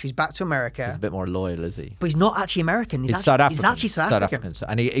moving factories back to America. He's a bit more loyal, is he? But he's not actually American. He's South African. He's actually South African.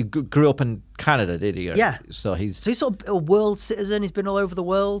 And he grew up in Canada, did he? Yeah. So he's sort of a world citizen. He's been all over the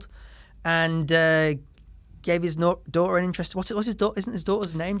world, and gave his daughter an interest. What's his daughter? Isn't his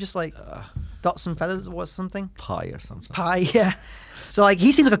daughter's name just like Dots and Feathers? What's something? Pie or something. Pie, yeah. So like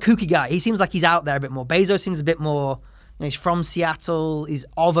he seems like a kooky guy. He seems like he's out there a bit more. Bezos seems a bit more. He's from Seattle. He's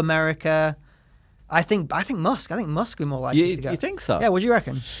of America. I think Musk. I think Musk would be more likely to go. You think so? Yeah. What do you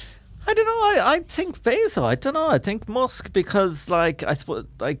reckon? I don't know. I think Bezos. I don't know. I think Musk because, like, I suppose,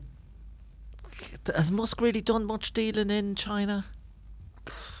 like, has Musk really done much dealing in China?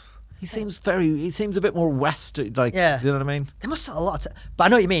 He seems a bit more Western. Like, yeah. You know what I mean? They must have a lot. But I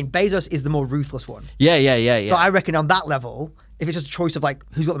know what you mean. Bezos is the more ruthless one. Yeah. So I reckon on that level, if it's just a choice of like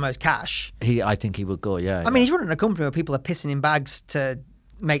who's got the most cash, I think he would go. Yeah. I mean, he's running a company where people are pissing in bags to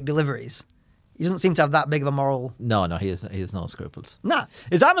make deliveries. He doesn't seem to have that big of a moral. No, he has no scruples. Nah.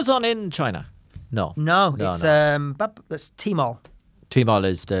 Is Amazon in China? No. It's that's Tmall. Tmall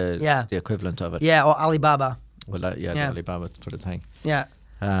is the equivalent of it. Yeah, or Alibaba. Well, the Alibaba sort of thing. Yeah.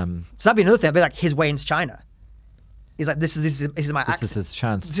 So that'd be another thing. That'd be like his way into China. He's like, this is my access. This is his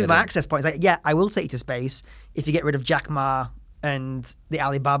chance. This is my access point. He's like, yeah, I will take you to space if you get rid of Jack Ma and the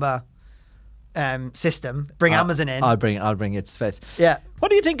Alibaba system. Bring Amazon in. I'll bring it to space. Yeah. What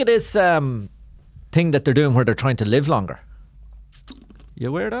do you think of this thing that they're doing where they're trying to live longer? You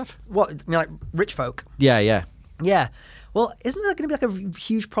aware of that? What, I mean, like rich folk? Yeah. Well, isn't there going to be like a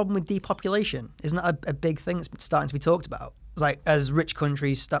huge problem with depopulation? Isn't that a big thing that's starting to be talked about? It's like as rich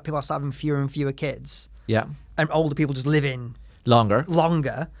countries, people are having fewer and fewer kids. Yeah. And older people just live in longer.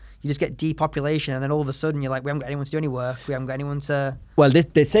 You just get depopulation, and then all of a sudden you're like, we haven't got anyone to do any work. We haven't got anyone to. Well,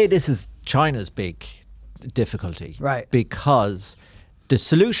 they say this is China's big difficulty, right? Because the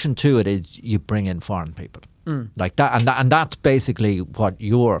solution to it is you bring in foreign people, like that, and that's basically what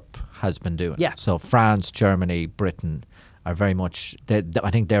Europe has been doing. Yeah. So France, Germany, Britain are very much.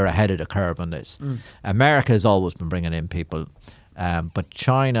 I think they're ahead of the curve on this. America has always been bringing in people, but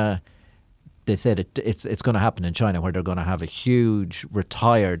China. They said it's going to happen in China where they're going to have a huge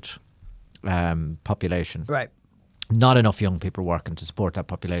retired population. Right. Not enough young people working to support that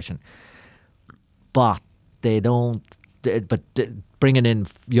population. But they don't. Bringing in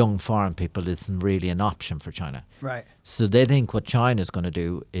young foreign people isn't really an option for China. Right. So they think what China's going to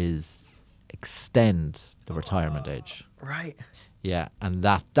do is extend the retirement age. Right. Yeah, and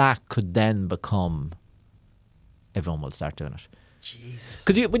that could then become. Everyone will start doing it. Jesus.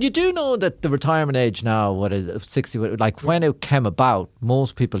 Because when you do know that the retirement age now, what is it, 60? Like when it came about,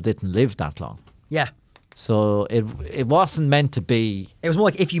 most people didn't live that long. Yeah. So it wasn't meant to be. It was more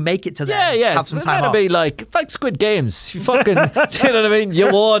like if you make it to them, have some time off. It's meant to be like it's like Squid Games. You fucking, you know what I mean? You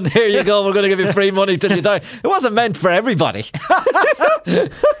won. Here you go. We're going to give you free money till you die. It wasn't meant for everybody.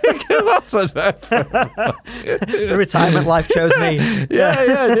 The retirement life chose me. Yeah.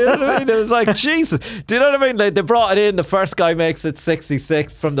 Do you know what I mean? It was like Jesus. Do you know what I mean? Like they brought it in. The first guy makes it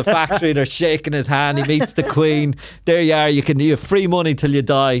 66 from the factory. They're shaking his hand. He meets the Queen. There you are. You have free money till you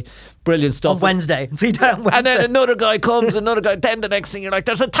die. Brilliant stuff. On Wednesday. And then another guy comes, then the next thing you're like,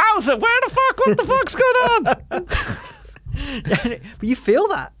 there's 1,000. Where the fuck? What the fuck's going on? But you feel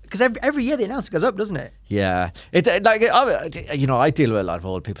that because every year the announcement goes up, doesn't it? Yeah. It's like, I deal with a lot of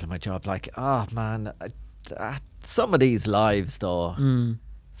old people in my job. Like, oh man, some of these lives though,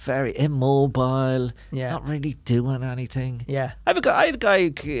 very immobile, not really doing anything. Yeah. I had a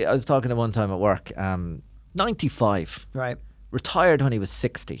guy I was talking to one time at work, 95. Right. Retired when he was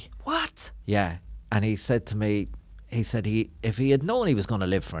 60. What? Yeah. And he said to me, if he had known he was going to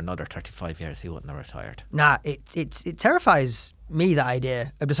live for another 35 years, he wouldn't have retired. Nah, it terrifies me, that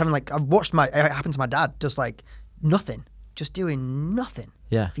idea of just having like, I've watched it happen to my dad, just like nothing, just doing nothing.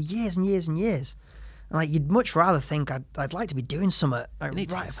 Yeah. For years and years and years. And like, you'd much rather think I'd like to be doing something. Like,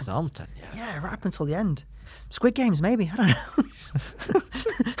 need right something, yeah, right up until the end. Squid Games, maybe. I don't know.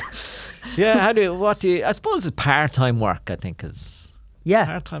 Yeah, I suppose it's part-time work, I think, is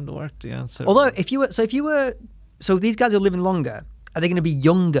part-time to work the answer. Although so these guys are living longer, are they going to be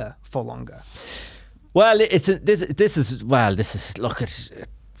younger for longer? Well, this is look, it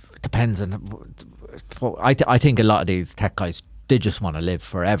depends on. I think a lot of these tech guys, they just want to live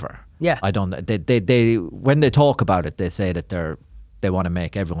forever. Yeah. They when they talk about it, they say that they want to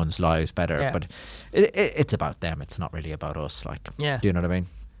make everyone's lives better, but it's about them. It's not really about us. Like, do you know what I mean?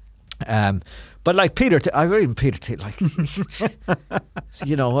 But like I read Peter like,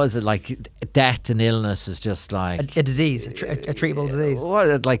 you know, was it like death and illness is just like a disease, a treatable disease.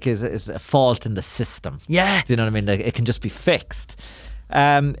 What like is a fault in the system? Yeah, do you know what I mean? Like, it can just be fixed.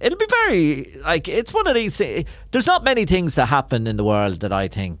 It'll be very like it's one of these things. There's not many things that happen in the world that I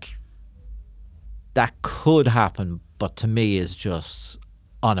think that could happen, but to me is just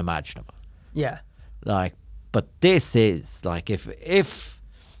unimaginable. Yeah, like, but this is like if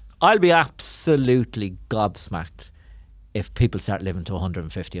I'll be absolutely gobsmacked if people start living to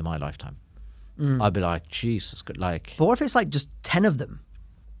 150 in my lifetime. I'll be like, Jesus, like. But what if it's like just 10 of them?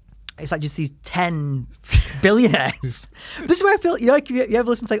 It's like just these 10 billionaires. This is where I feel, you know, like you ever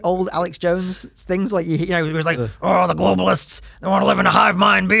listen to like old Alex Jones things, like you know, it was like, oh, the globalists, they want to live in a hive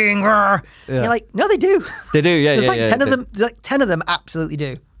mind being. Yeah. You're like, no, they do. They do, yeah. There's yeah, like yeah, 10 of them. Like 10 of them absolutely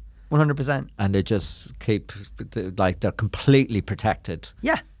do, 100%. And they just keep like they're completely protected.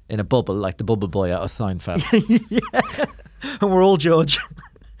 Yeah. In a bubble, like the bubble boy out of Seinfeld. Yeah. And we're all George.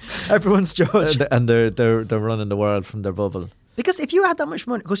 Everyone's George. And they're running the world from their bubble. Because if you had that much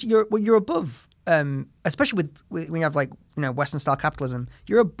money, because you're above, especially with when you have like, you know, Western style capitalism,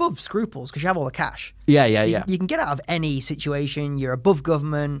 you're above scruples because you have all the cash. Yeah. You can get out of any situation. You're above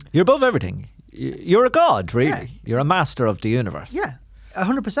government. You're above everything. You're a god, really. Yeah. You're a master of the universe. Yeah,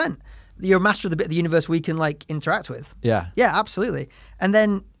 100%. You're a master of the bit of the universe we can like interact with. Yeah. Yeah, absolutely. And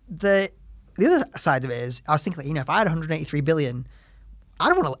then the other side of it is, I was thinking, like, you know, if I had 183 billion,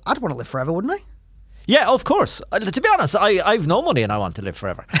 I'd want to live forever, wouldn't I? Yeah, of course. To be honest, I've no money and I want to live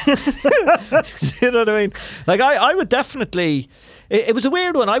forever. You know what I mean? Like, I would definitely. It was a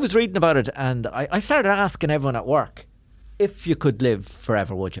weird one. I was reading about it and I started asking everyone at work, if you could live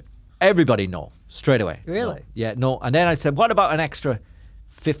forever, would you? Everybody, no, straight away. Really? No. Yeah, no. And then I said, what about an extra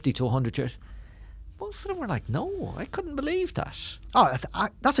 50 to 100 years? Most of them were like, no, I couldn't believe that. Oh,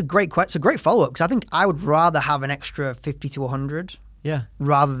 that's a great question. It's a great follow-up, because I think I would rather have an extra 50 to 100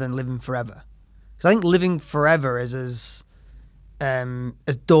 rather than living forever. Because I think living forever is as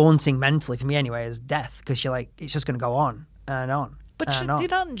daunting mentally, for me anyway, as death, because you're like, it's just going to go on and on. But you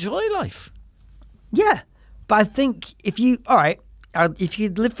don't enjoy life. Yeah. But I think if you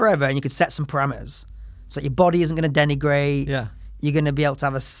could live forever and you could set some parameters, so your body isn't going to denigrate. Yeah. You're going to be able to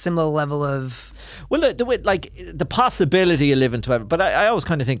have a similar level of... Well, the possibility of living forever. But I always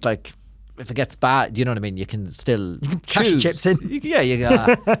kind of think, like, if it gets bad, you know what I mean, you can still cash your chips in. Yeah, you got.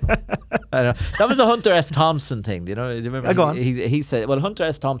 I know. That was a Hunter S. Thompson thing, you know? Do you remember? Go on. He said, well, Hunter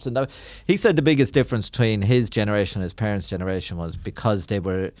S. Thompson, he said the biggest difference between his generation and his parents' generation was because they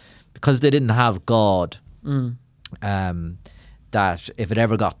didn't have God, that if it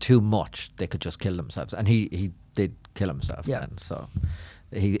ever got too much, they could just kill themselves. And he did kill himself. Yeah. And so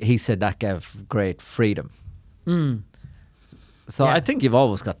he said that gave great freedom. So I think you've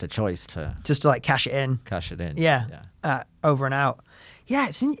always got the choice to just to like cash it in. Yeah. Over and out. Yeah,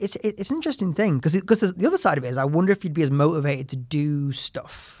 it's an interesting thing, because the other side of it is, I wonder if you'd be as motivated to do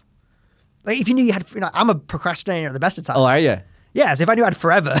stuff. Like if you knew you had, you know, I'm a procrastinator at the best of times. Oh, are you? Yeah, so if I knew I had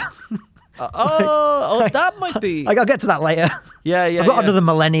forever. That might be. I'll get to that later. Yeah. I've got another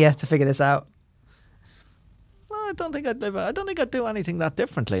millennia to figure this out. I don't think I'd do anything that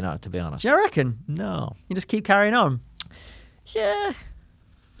differently now, to be honest. You reckon? No. You just keep carrying on. Yeah.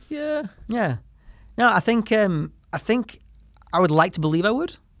 No, I think I would like to believe I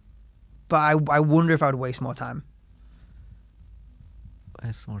would, but I wonder if I would waste more time.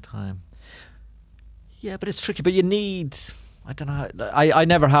 Yeah, but it's tricky. But you need. I don't know. I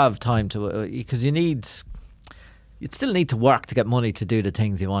never have time to, because you'd still need to work to get money to do the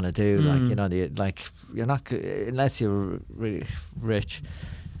things you want to do. Like, you know, you're not, unless you're really rich.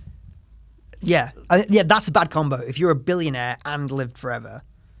 Yeah, that's a bad combo. If you're a billionaire and lived forever,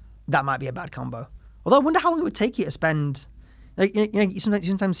 that might be a bad combo. Although I wonder how long it would take you to spend. Like, you know, you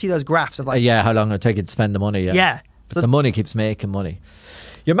sometimes see those graphs of like, how long it would take you to spend the money. Yeah. So the money keeps making money.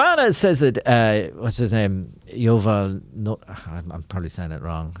 Your man says it. What's his name? Yuval. No, I'm probably saying it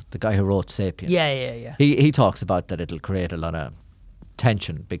wrong. The guy who wrote *Sapiens*. Yeah. He talks about that it'll create a lot of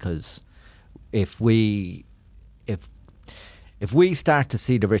tension, because if we start to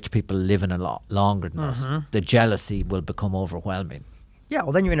see the rich people living a lot longer than us, the jealousy will become overwhelming. Yeah,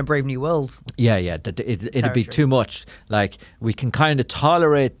 well, then you're in a Brave New World. Yeah. It'd be too much. Like, we can kind of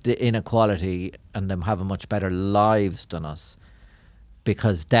tolerate the inequality and them having much better lives than us,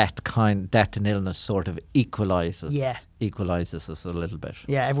 because death and illness sort of equalizes us a little bit.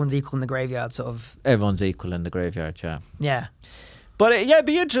 Yeah, everyone's equal in the graveyard, sort of. Everyone's equal in the graveyard, yeah. Yeah. But it'd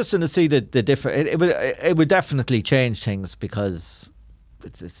be interesting to see the different. It would definitely change things, because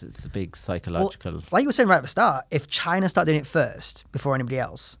it's a big psychological. Well, like you were saying right at the start, if China start doing it first before anybody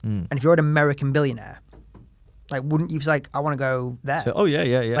else, and if you're an American billionaire, like wouldn't you be like, I want to go there? So,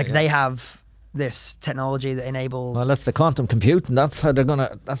 yeah. Like they have this technology that enables. Well, that's the quantum computing. That's how they're gonna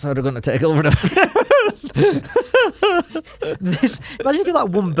take over the. Imagine if you're like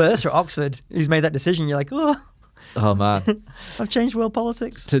one bursar at Oxford who's made that decision. You're like, oh man, I've changed world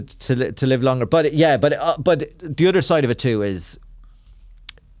politics to live longer. But the other side of it too is,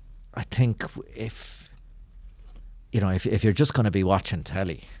 I think if you're just going to be watching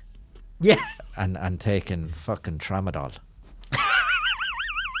telly, and taking fucking tramadol,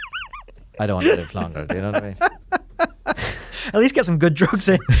 I don't want to live longer. Do you know what I mean? At least get some good drugs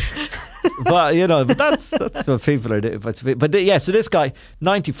in. but that's what people are doing. So this guy,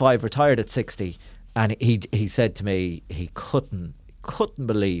 95, retired at 60, and he said to me he couldn't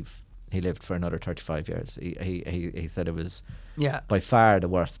believe he lived for another 35 years. He said it was by far the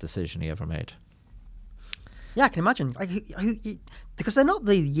worst decision he ever made. Yeah, I can imagine. Like, because they're not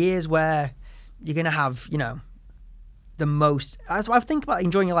the years where you're going to have, the most. I think about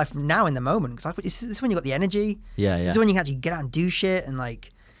enjoying your life now in the moment. Because this is when you got the energy. Yeah. This is when you can actually get out and do shit and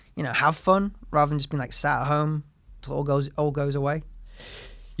have fun rather than just being like sat at home till all goes away.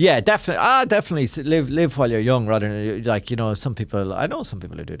 Yeah, definitely. Definitely live while you're young rather than some people. I know some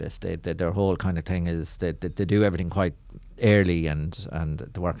people who do this. Their whole kind of thing is they do everything quite early and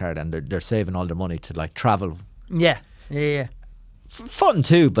they work hard and they're saving all their money to like travel. Yeah. Fun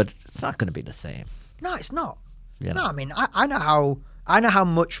too, but it's not going to be the same. No, it's not. No, I mean, I know how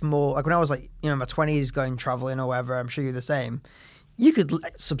much more. Like when I was like in my 20s going traveling or whatever. I'm sure you're the same. You could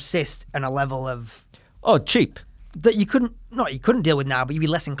subsist on a level of cheap that you couldn't deal with now, but you'd be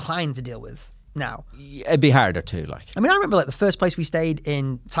less inclined to deal with now. It'd be harder too. I remember like the first place we stayed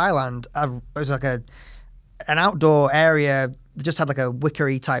in Thailand, it was like an outdoor area that just had like a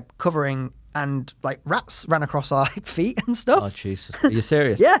wickery type covering, and like rats ran across our feet and stuff. Oh Jesus, are you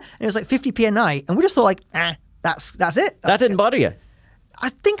serious? Yeah, and it was like 50p a night, and we just thought like, that's it. That didn't bother you? I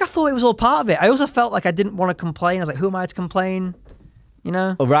thought it was all part of it. I also felt like I didn't want to complain. I was like, who am I to complain?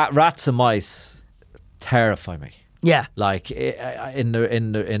 Rats and mice terrify me. Yeah, like in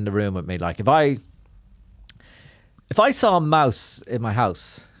the room with me. Like if I saw a mouse in my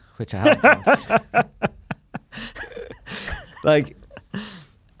house, which I haven't done, like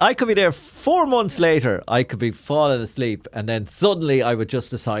I could be there 4 months later. I could be falling asleep, and then suddenly I would just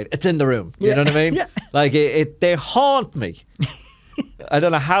decide it's in the room. You know what I mean? Yeah. Like they haunt me. I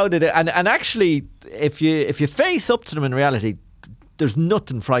don't know how did it. And actually, if you face up to them in reality, there's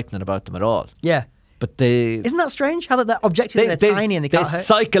nothing frightening about them at all. Yeah. But isn't that strange? How that objectively they're tiny and they can't hurt. They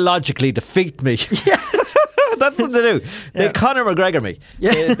psychologically defeat me. Yeah. That's what they do. They Conor McGregor me.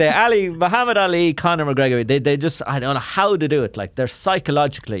 Yeah. They Muhammad Ali, Conor McGregor me. They just, I don't know how to do it. Like they're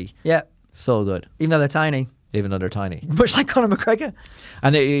psychologically so good. Even though they're tiny. Much like Conor McGregor.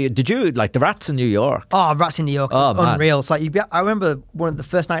 And did you, like the rats in New York? Oh, rats in New York. Oh, unreal. Man. So I remember one of the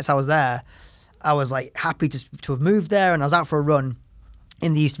first nights I was there, I was like happy to have moved there, and I was out for a run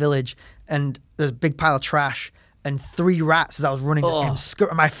in the East Village, and there's a big pile of trash, and 3 rats as I was running just came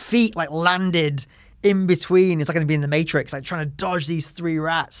scurrying. My feet like landed in between. It's like going to be in the Matrix, like trying to dodge these 3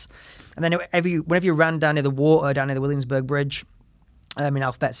 rats. And then whenever you ran down near the water, down near the Williamsburg Bridge, in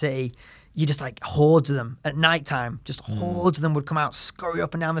Alphabet City, you just like hordes of them at nighttime. Just hordes of them would come out, scurry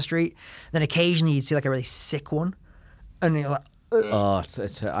up and down the street. Then occasionally you'd see like a really sick one, and you're like, ugh.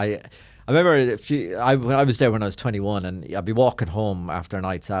 I remember I was there when I was 21, and I'd be walking home after a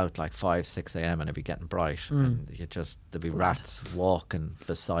night's out like 5, 6 a.m. and it'd be getting bright, and there'd be rats walking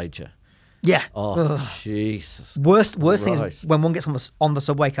beside you. Yeah. Oh, ugh. Jesus. Worst thing is when one gets on the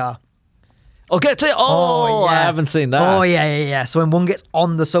subway car. Yeah. I haven't seen that. Oh, yeah. So when one gets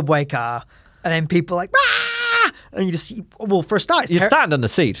on the subway car, and then people are like, ah! And you just, for a start, you stand on the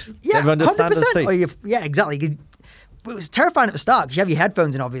seat. Yeah, everyone just stand on the seat. Yeah, exactly. It was terrifying at the start because you have your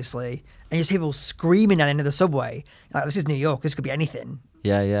headphones in, obviously, and you see people screaming at the end of the subway. Like, this is New York. This could be anything.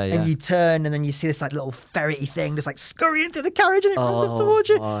 Yeah. And you turn, and then you see this like little ferrety thing just like scurrying through the carriage, and it runs up towards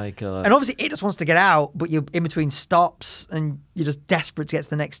you. Oh my God. And obviously, it just wants to get out, but you're in between stops, and you're just desperate to get to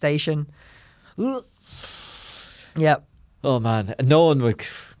the next station. Ugh. Yeah. Oh man, no one would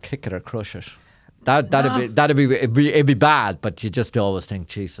kick it or crush it. It'd be bad, but you just always think,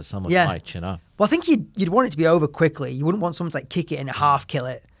 Jesus, someone might, Well, I think you'd want it to be over quickly. You wouldn't want someone to like kick it and half kill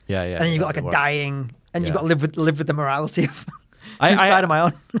it. Yeah. And then you've got like a dying, and you've got to live with the morality of whose side am I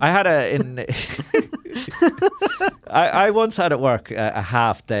on? I once had at work a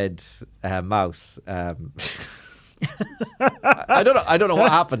half dead mouse. I don't know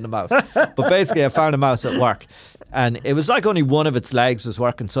what happened to the mouse, but basically I found a mouse at work, And it was like only one of its legs was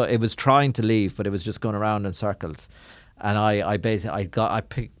working, so it was trying to leave, but it was just going around in circles. And I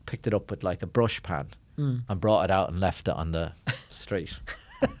picked it up with like a brush pan and brought it out and left it on the street.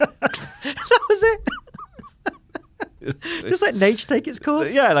 That was it. Just let nature take its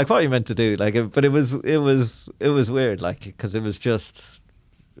course. Yeah, like what are you meant to do? Like, but it was weird, like, because it was just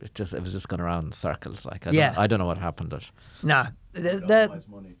going around in circles. Like, I don't know what happened. Nah,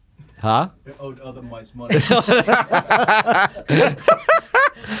 Money. Huh? It owed other mice money.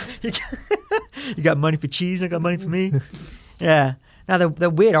 You got money for cheese, I got money for me. Yeah. Now they're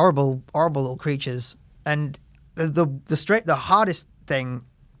weird, horrible little creatures, and the hardest thing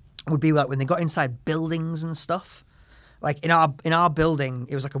would be like when they got inside buildings and stuff. Like in our building,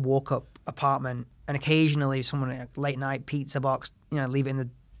 it was like a walk-up apartment, and occasionally someone like late night pizza box, leave it in the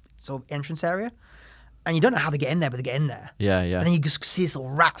sort of entrance area, and you don't know how they get in there, but they get in there. Yeah, yeah. And then you just see this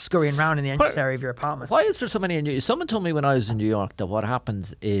little rat scurrying around in the entrance area of your apartment. Why is there so many in New York? Someone told me when I was in New York that what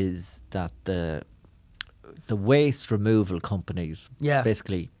happens is that the waste removal companies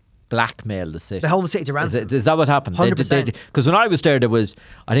basically blackmail the city. They hold the city to ransom. Is that what happened? 100%. Because when I was there,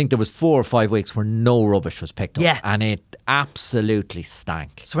 I think there was 4 or 5 weeks where no rubbish was picked up. Yeah. And it absolutely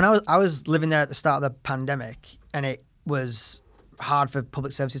stank. So when I was living there at the start of the pandemic, and it was hard for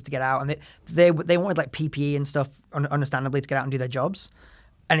public services to get out, and they wanted like PPE and stuff, understandably, to get out and do their jobs,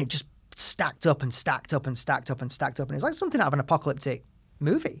 and it just stacked up and stacked up and stacked up and stacked up, and it was like something out of an apocalyptic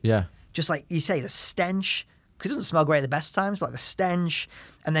movie. Yeah. Just like you say, the stench, because it doesn't smell great at the best times, but like the stench,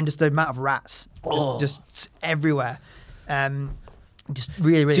 and then just the amount of rats just everywhere. Just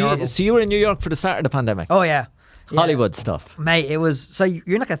really, really horrible. So you were in New York for the start of the pandemic? Oh, yeah. Hollywood stuff. Mate, it was, so you're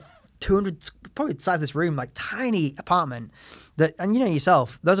in like a 200, probably the size of this room, like tiny apartment that, and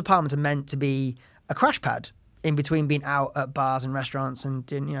yourself, those apartments are meant to be a crash pad in between being out at bars and restaurants and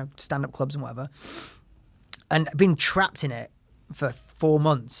doing, stand-up clubs and whatever. And being trapped in it for 4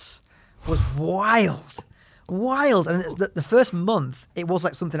 months was wild. And the first month, it was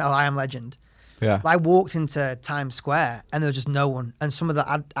like something out of I Am Legend. Yeah. I walked into Times Square and there was just no one. And some of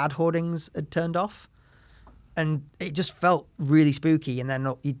the ad hoardings had turned off. And it just felt really spooky. And then,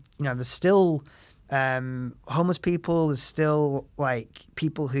 there's still homeless people. There's still like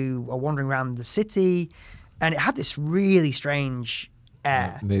people who are wandering around the city. And it had this really strange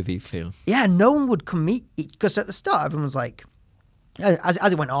air. Movie feel. Yeah, no one would come meet, because at the start, everyone was like, as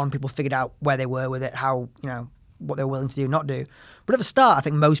it went on, people figured out where they were with it, how, what they were willing to do, not do. But at the start, I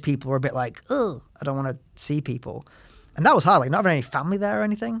think most people were a bit like, oh, I don't want to see people. And that was hard, like not having any family there or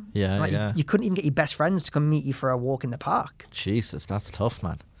anything. Yeah, like, yeah. You couldn't even get your best friends to come meet you for a walk in the park. Jesus, that's tough,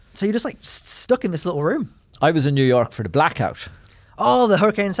 man. So you're just like stuck in this little room. I was in New York for the blackout. Oh, the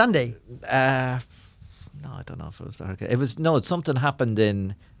Hurricane Sandy. No, I don't know if it was the hurricane. Something happened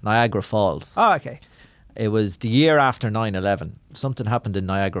in Niagara Falls. Oh, okay. It was the year after 9/11. Something happened in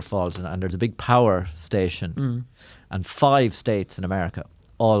Niagara Falls, and there's a big power station, and 5 states in America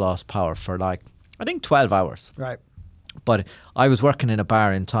all lost power for like, I think 12 hours. Right. But I was working in a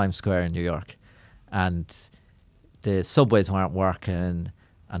bar in Times Square in New York, and the subways weren't working,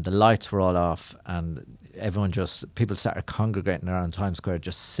 and the lights were all off, and people started congregating around Times Square,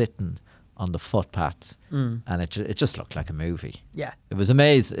 just sitting on the footpaths, and it just looked like a movie. Yeah. It was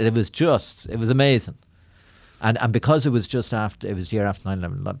amazing. It was amazing. And because it was the year after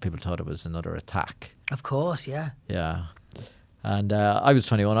 9/11, a lot of people thought it was another attack. Of course, yeah. Yeah. And I was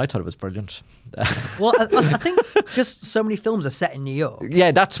 21. I thought it was brilliant. Well, I think because so many films are set in New York.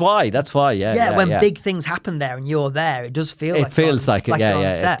 Yeah, that's why. Yeah. When big things happen there and you're there, it does feel like it feels like it. you're on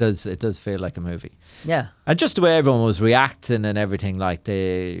Yeah. set. It does feel like a movie. Yeah. And just the way everyone was reacting and everything, like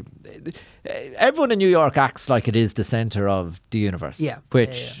everyone in New York acts like it is the center of the universe. Yeah.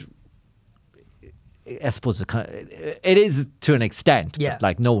 Which I suppose it is to an extent. Yeah. But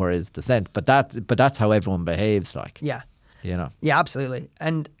like nowhere is the center. But that's how everyone behaves. Like. Yeah. Yeah, absolutely.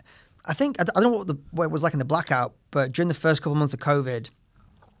 And I think, I don't know what it was like in the blackout, but during the first couple of months of COVID,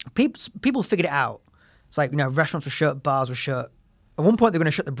 people figured it out. It's like, restaurants were shut, bars were shut. At one point, they were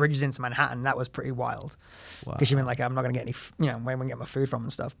going to shut the bridges into Manhattan. That was pretty wild. Because you mean like, I'm not going to get any, where am I going to get my food from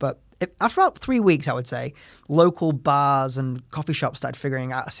and stuff. But after about 3 weeks, I would say, local bars and coffee shops started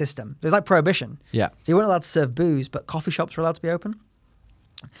figuring out a system. It was like prohibition. Yeah. So you weren't allowed to serve booze, but coffee shops were allowed to be open.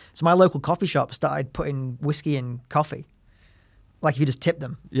 So my local coffee shop started putting whiskey in coffee. Like if you just tip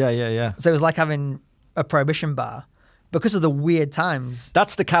them. Yeah. So it was like having a prohibition bar because of the weird times.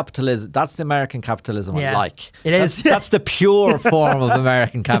 That's the capitalism. That's the American capitalism I like. It is. That's the pure form of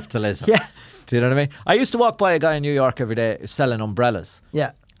American capitalism. Yeah. Do you know what I mean? I used to walk by a guy in New York every day selling umbrellas.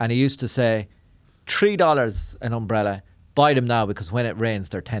 Yeah. And he used to say, $3 an umbrella, buy them now because when it rains,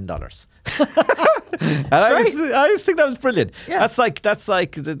 they're $10. And I just think that was brilliant. Yeah.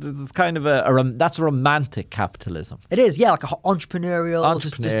 That's kind of that's romantic capitalism. It is, yeah, like a entrepreneurial.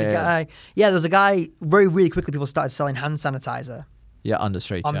 Just a guy. Yeah, there was a guy. Very, really quickly, people started selling hand sanitizer. Yeah, on the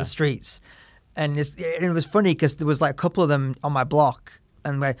streets. The streets, and it was funny because there was like a couple of them on my block,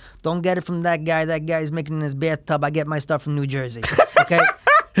 and like, don't get it from that guy. That guy's making in his bathtub. I get my stuff from New Jersey. Okay.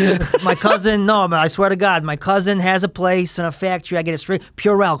 My cousin, no, man, I swear to God, my cousin has a place and a factory. I get it straight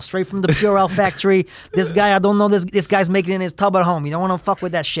from the Purell factory. This guy, I don't know, this guy's making it in his tub at home. You don't want to fuck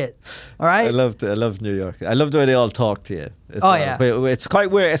with that shit. All right? I love New York. I love the way they all talk to you. Yeah. But it's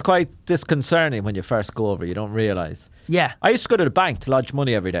quite weird. It's quite disconcerting when you first go over. You don't realise. Yeah. I used to go to the bank to lodge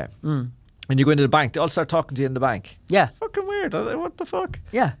money every day. When you go into the bank, they all start talking to you in the bank. Yeah. Fucking weird. I'm like, what the fuck?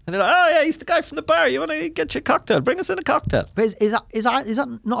 Yeah. And they're like, oh yeah, he's the guy from the bar. You want to get your cocktail? Bring us in a cocktail. But is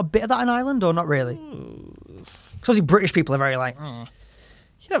that not a bit of that in Ireland or not really? Because obviously British people are very like, You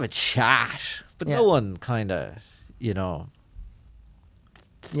have a chat, but no one kind of, Yeah.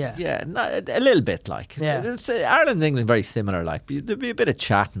 Yeah, a little bit like. Yeah. Ireland and England very similar. Like there'd be a bit of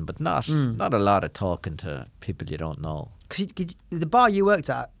chatting, but not a lot of talking to people you don't know. Because the bar you worked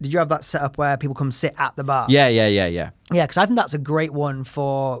at, did you have that set up where people come sit at the bar? Yeah. Yeah, because I think that's a great one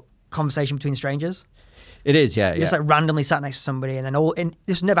for conversation between strangers. It is, yeah. You just like randomly sat next to somebody, and then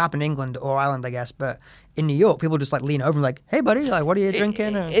this never happened in England or Ireland, I guess, but in New York, people just like lean over and like, "Hey, buddy, like, what are you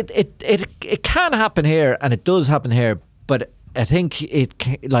drinking?" It can happen here, and it does happen here, but I think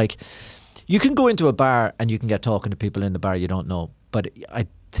you can go into a bar and you can get talking to people in the bar you don't know, but I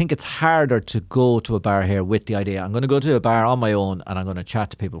think it's harder to go to a bar here with the idea, I'm going to go to a bar on my own and I'm going to chat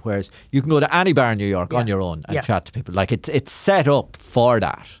to people, whereas you can go to any bar in New York on your own and chat to people. Like it's set up for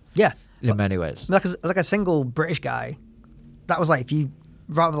that. Yeah. In many ways. Like a single British guy, that was like, if you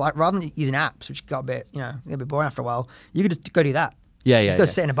rather than using apps, which got a bit boring after a while, you could just go do that. Just go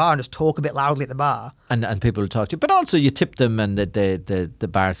sit in a bar and just talk a bit loudly at the bar. And people will talk to you. But also you tip them, and the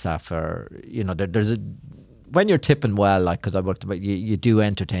bar staff are, there's when you're tipping well, like, because I worked about, you do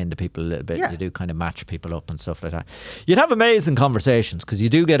entertain the people a little bit. You do kind of match people up and stuff like that. You'd have amazing conversations because you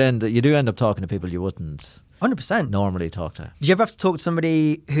do end up talking to people you wouldn't 100% normally talk to. Did you ever have to talk to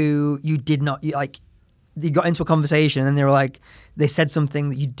somebody who you did not like? You got into a conversation and they were like, they said something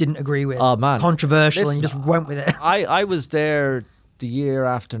that you didn't agree with. Oh man, controversial, and you just went with it. I was there the year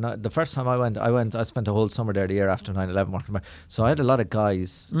after. The first time I went. I spent a whole summer there the year after 9/11 working. So I had a lot of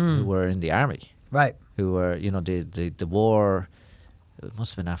guys who were in the army. Right. Who were, the war, it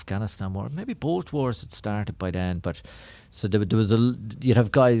must have been Afghanistan war, maybe both wars had started by then, but so there was you'd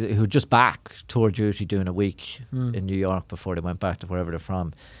have guys who were just back tour duty doing a week in New York before they went back to wherever they're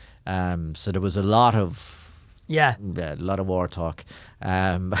from. So there was a lot of a lot of war talk.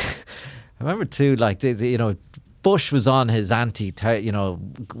 I remember too, like Bush was on his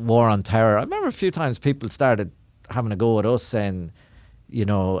war on terror. I remember a few times people started having a go at us saying,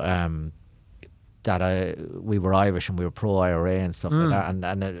 that we were Irish and we were pro-IRA and stuff like that. And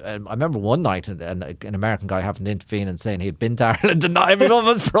I remember one night an American guy having to intervene and saying he'd been to Ireland and not everyone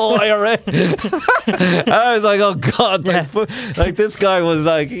was pro-IRA. I was like, oh God, like this guy was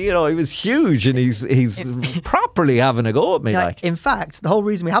like, he was huge and he's properly having a go at me. Like, in fact, the whole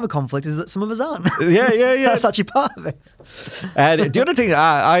reason we have a conflict is that some of us aren't. Yeah. That's actually part of it. The other thing,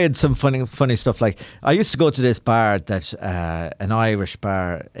 I had some funny stuff. Like, I used to go to this bar that an Irish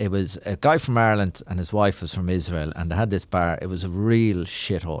bar. It was a guy from Ireland and his wife was from Israel, and they had this bar. It was a real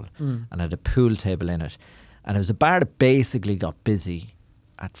shithole and had a pool table in it, and it was a bar that basically got busy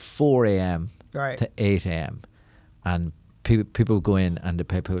at 4 a.m. to 8 a.m. and people would go in and they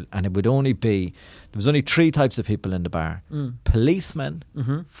play pool, and there was only three types of people in the bar: policemen,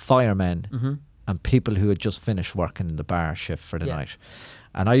 firemen, and people who had just finished working in the bar shift for the night.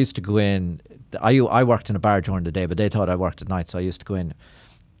 And I used to go in. I worked in a bar during the day, but they thought I worked at night, so I used to go in.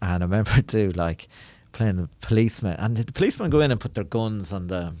 And I remember too, like, playing the policeman, and the policemen go in and put their guns on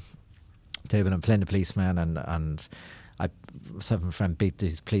the table and playing the policeman, and myself and my friend beat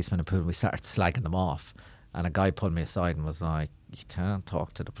these policemen in the pool, and we started slagging them off. And a guy pulled me aside and was like, "You can't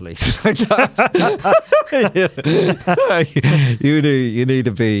talk to the police like that. you need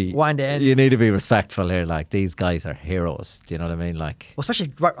to be wind in. You need to be respectful here. Like, these guys are heroes. Do you know what I mean? Like, well,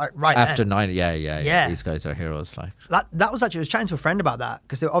 especially right after then. 9. Yeah. These guys are heroes. Like that was actually, I was chatting to a friend about that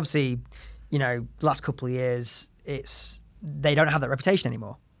because obviously, the last couple of years, they don't have that reputation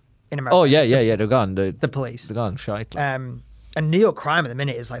anymore in America. Oh yeah. They're gone. The police. They're gone. Shite. And New York crime at the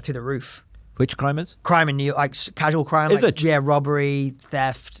minute is like through the roof. Which crime is? Crime in New York, like casual crime. Is like, it? Yeah, robbery,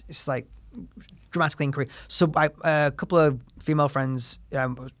 theft. It's like dramatically increased. So a couple of female friends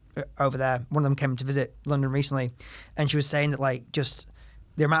over there, one of them came to visit London recently, and she was saying that like just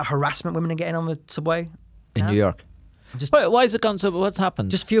the amount of harassment women are getting on the subway in now. New York. Just- Why is it gone so? What's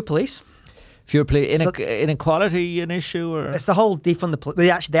happened? Just fewer police. fewer police. Inequality an issue, or It's the whole defund the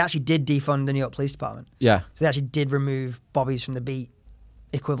police. They actually did defund the New York Police Department. yeah. So they actually did remove bobbies from the beat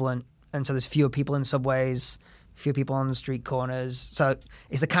equivalent, and so there's fewer people in subways, fewer people on the street corners. So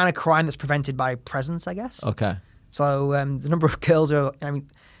it's the kind of crime that's prevented by presence, I guess. Okay. So the number of girls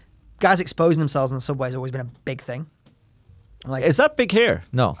guys exposing themselves on the subway has always been a big thing. Like, Is that big here?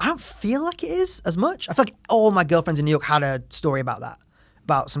 No. I don't feel like it is as much. I feel like all my girlfriends in New York had a story about that,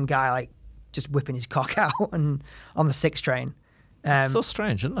 about some guy like just whipping his cock out and on the 6 train. So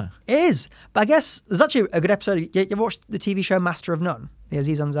strange, isn't it? It is, but I guess there's actually a good episode. You ever watched the TV show Master of None, the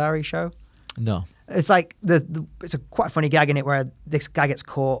Aziz Ansari show? No. It's like it's a quite funny gag in it where this guy gets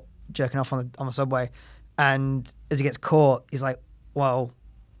caught jerking off on the subway, and as he gets caught, he's like, "Well,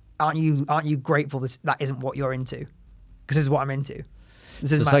 aren't you grateful that isn't what you're into? Because this is what I'm into.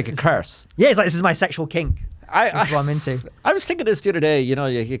 This is It's like a curse. Yeah, it's like this is my sexual kink. This is what I'm into. I was thinking this the other day, you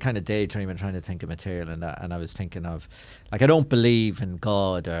kind of daydreaming, trying to think of material and that, and I was thinking of, like, I don't believe in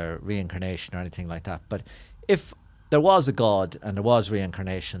God or reincarnation or anything like that, but if there was a God and there was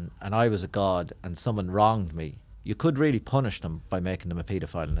reincarnation and I was a God and someone wronged me, you could really punish them by making them a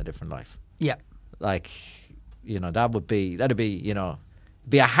paedophile in a different life. Yeah. Like, that'd be,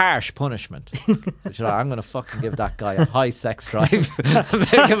 be a harsh punishment. But, I'm going to fucking give that guy a high sex drive and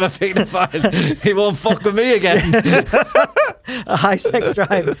make him a paedophile. He won't fuck with me again. A high sex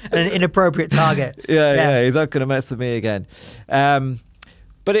drive and an inappropriate target. Yeah, he's not going to mess with me again. But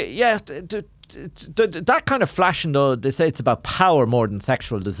that kind of flashing, though, they say it's about power more than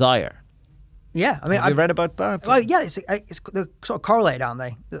sexual desire. Yeah, I mean, have you read about that? Well, yeah, it's they're sort of correlated, aren't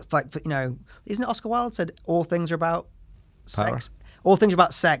they? It's like, isn't it Oscar Wilde said all things are about sex? All things are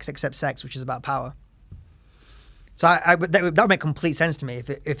about sex except sex, which is about power. So that would make complete sense to me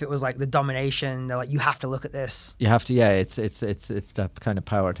if it was like the domination. They're like, you have to look at this. You have to, yeah. It's that kind of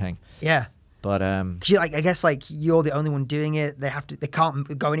power thing. Yeah. But 'cause I guess like you're the only one doing it. They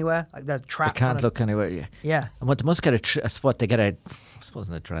can't go anywhere. Like they're trapped. They can't look anywhere. Yeah. And what they must get they get I suppose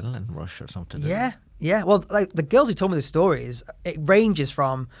an adrenaline rush or something. Yeah. Yeah. Well, like the girls who told me the stories, it ranges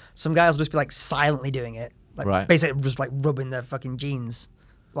from some guys will just be like silently doing it. Like, right. Basically just like rubbing their fucking jeans,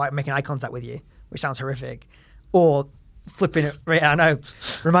 like making eye contact with you, which sounds horrific, or flipping it. Right, I know,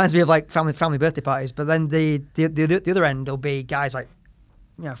 reminds me of like family birthday parties. But then the other end will be guys like,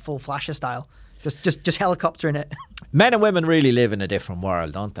 full flasher style, just helicoptering it. Men and women really live in a different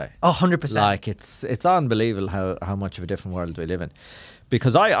world, don't they? 100%. Like it's unbelievable how much of a different world we live in.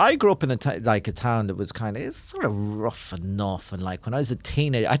 Because I grew up in a town that was it's sort of rough enough, and like when I was a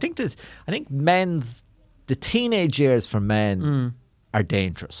teenager, I think the teenage years for men are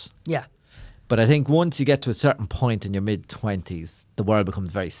dangerous. Yeah. But I think once you get to a certain point in your mid-20s, the world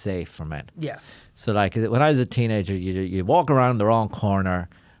becomes very safe for men. Yeah. So like when I was a teenager, you walk around the wrong corner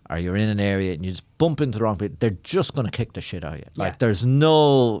or you're in an area and you just bump into the wrong people, they're just going to kick the shit out of you. Like there's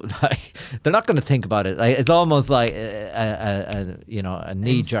no, they're not going to think about it. Like, it's almost like a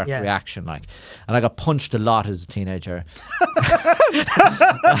knee-jerk reaction. Like, and I got punched a lot as a teenager.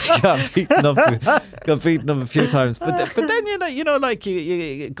 I got beaten up a few times. But then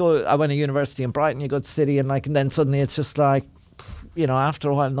you go. I went to university in Brighton. You go to city and then suddenly it's just like, after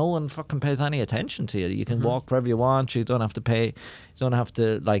a while, no one fucking pays any attention to you. You can walk wherever you want. You don't have to pay. You don't have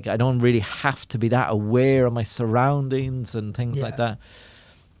to, I don't really have to be that aware of my surroundings and things like that.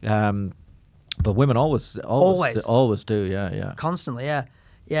 But women always do. Yeah. Constantly, yeah.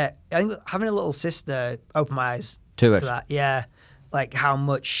 Yeah. I think having a little sister opened my eyes to that. Yeah. Like how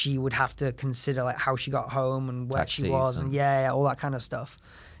much she would have to consider, like how she got home and where she was and all that kind of stuff.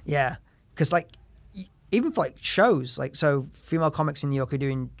 Yeah. Because even for shows, so female comics in New York are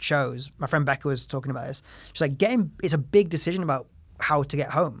doing shows. My friend Becca was talking about this. She's like, it's a big decision about how to get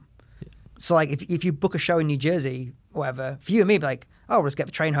home. Yeah. So if you book a show in New Jersey, whatever, for you and me, be like, oh, we'll just get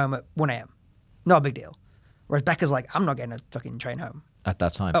the train home at 1 a.m. Not a big deal. Whereas Becca's like, I'm not getting a fucking train home at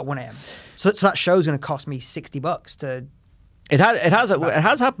that time at 1 a.m. So that show's going to cost me $60 to. It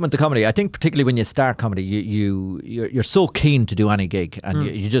has happened with the comedy. I think particularly when you start comedy, you're so keen to do any gig, and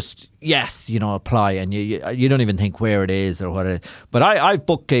you just apply, and you don't even think where it is or what it is. But I've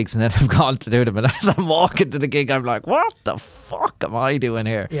booked gigs and then I've gone to do them, and as I'm walking to the gig, I'm like, what the fuck am I doing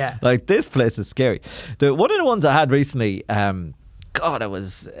here? Yeah, like this place is scary. One of the ones I had recently, God, I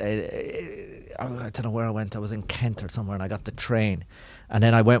was I don't know where I went. I was in Kent or somewhere, and I got the train, and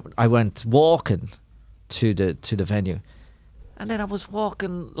then I went walking to the venue. And then I was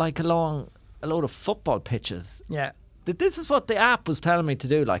walking along a load of football pitches. Yeah. This is what the app was telling me to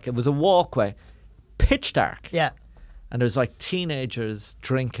do. It was a walkway, pitch dark. Yeah. and there's like teenagers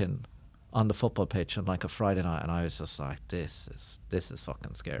drinking on the football pitch on like a Friday night, and I was just like, this is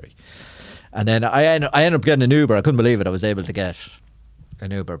fucking scary. And then I ended up getting an Uber. I couldn't believe it. I was able to get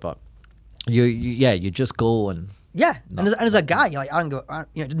an Uber, but you just go and and as a guy, you're like, I don't go,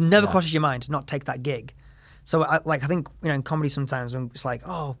 it never crosses your mind to not take that gig. So I think in comedy sometimes when it's like,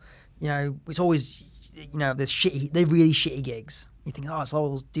 it's always there's they're really shitty gigs. You think, it's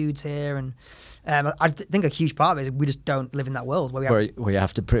all dudes here, and I think a huge part of it is we just don't live in that world where you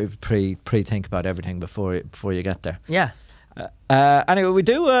have to pre-think about everything before you get there. Yeah. Anyway, we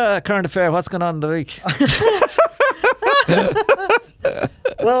do a current affair. What's going on in the week?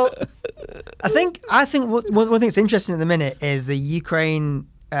 Well, I think one thing that's interesting at the minute is the Ukraine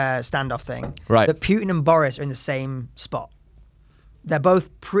standoff thing. Right. That Putin and Boris are in the same spot. They're both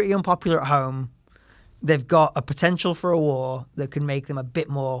pretty unpopular at home. They've got a potential for a war that could make them a bit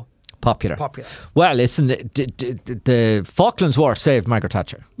more popular. Well, listen, the Falklands War saved Margaret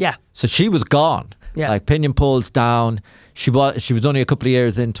Thatcher. Yeah. So she was gone. Yeah. Like opinion polls down. She was only a couple of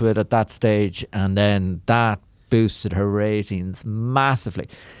years into it at that stage, and then that boosted her ratings massively.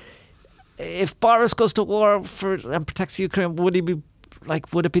 If Boris goes to war and protects Ukraine, would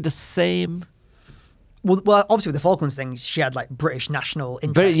it be the same? Well, obviously with the Falklands thing, she had like British national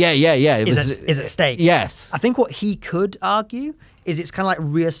interest. But yeah. Is at stake. Yes. I think what he could argue is it's kind of like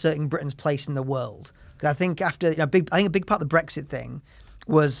reasserting Britain's place in the world. Because I think after a big part of the Brexit thing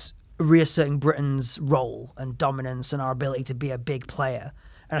was reasserting Britain's role and dominance and our ability to be a big player.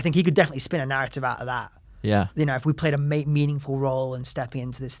 And I think he could definitely spin a narrative out of that. Yeah. If we played a meaningful role in stepping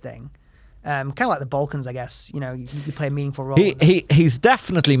into this thing. Kind of like the Balkans, I guess. You play a meaningful role. He's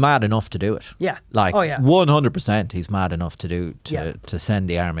definitely mad enough to do it. Yeah. 100%. He's mad enough to send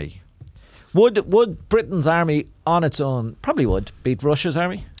the army. Would Britain's army on its own probably would beat Russia's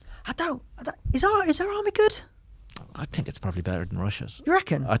army? I don't. Is our army good? I think it's probably better than Russia's. You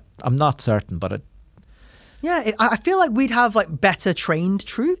reckon? I'm not certain, but I feel like we'd have like better trained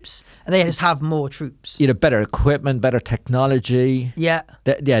troops, and they just have more troops. You'd have better equipment, better technology. Yeah.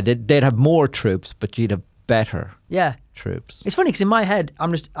 They'd have more troops, but you'd have better troops. It's funny because in my head,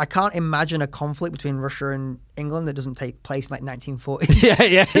 I can't imagine a conflict between Russia and England that doesn't take place in like 1940.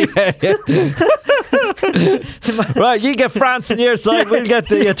 Yeah. Right, you get France on your side, we'll get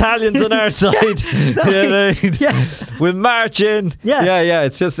the Italians on our side. Exactly. We'll march in. Yeah.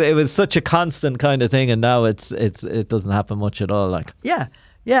 It's just it was such a constant kind of thing, and now it doesn't happen much at all. Like and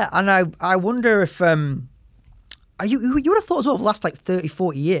I wonder if you would have thought as well, the last like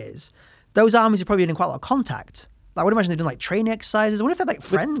 30-40 years, those armies have probably been in quite a lot of contact. I would imagine they've done like training exercises. I wonder if they're like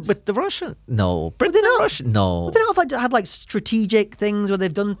friends. With the Russian? No. Britain and Russia? No. But they not have had like strategic things where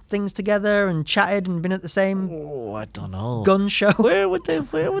they've done things together and chatted and been at the same I don't know. gun show. Where would they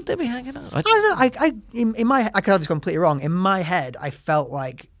be hanging out? I don't know. In my I could have this completely wrong. In my head, I felt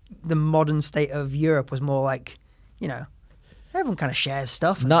like the modern state of Europe was more like, everyone kind of shares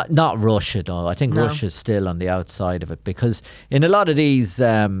stuff. Not Russia though. I think Russia's still on the outside of it, because in a lot of these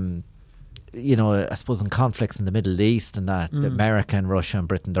I suppose in conflicts in the Middle East and that, America and Russia and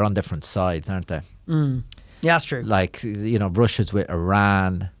Britain, they're on different sides, aren't they? Yeah, that's true. Like, Russia's with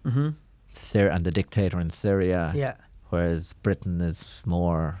Iran, and the dictator in Syria. Yeah. Whereas Britain is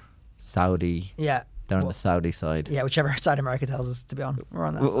more Saudi. Yeah. They're on the Saudi side. Yeah, whichever side America tells us to be on. We're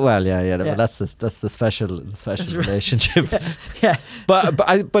on that side. Well, yeah. But that's the special relationship. Yeah. But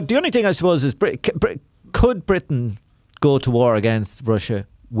the only thing I suppose is, could Britain go to war against Russia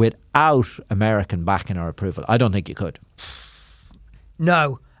without American backing or approval? I don't think you could.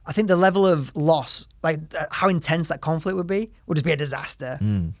 No. I think the level of loss, like how intense that conflict would just be a disaster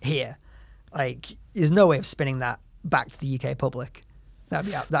here. Like, there's no way of spinning that back to the UK public.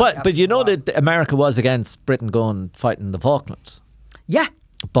 That'd be but that America was against Britain going fighting the Falklands. Yeah.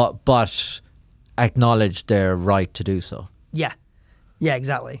 But acknowledged their right to do so. Yeah. Yeah,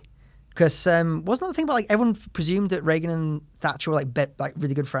 exactly. Because wasn't that the thing about like everyone presumed that Reagan and Thatcher were like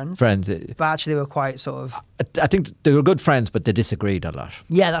really good friends? But actually they were quite sort of... I think they were good friends, but they disagreed a lot.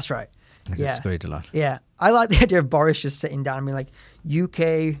 Yeah, that's right. They disagreed a lot. Yeah. I like the idea of Boris just sitting down and being like,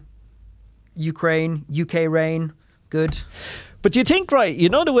 UK, Ukraine, UK reign, good. But you think, right,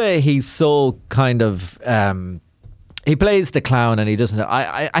 the way he's so kind of... he plays the clown and he doesn't...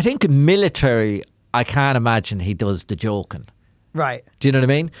 I think in military, I can't imagine he does the joking. Right. Do you know what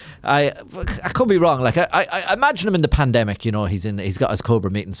I mean? I could be wrong. Like I imagine him in the pandemic. He's got his Cobra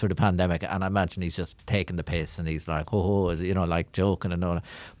meetings for the pandemic, and I imagine he's just taking the piss and he's like, like joking and all that.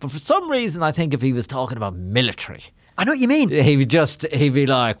 But for some reason, I think if he was talking about military, I know what you mean. He'd be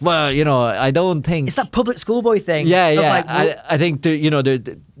like, well, I don't think it's that public schoolboy thing. Yeah. I think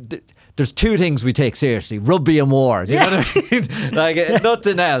there's there's two things we take seriously: rugby and war. Do you know what I mean? Like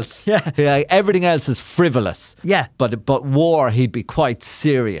nothing else. Like, everything else is frivolous. Yeah. But war, he'd be quite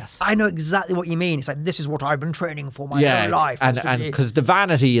serious. I know exactly what you mean. It's like, this is what I've been training for my whole life. And because the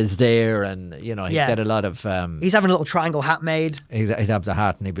vanity is there, and he'd get a lot of. He's having a little triangle hat made. He'd have the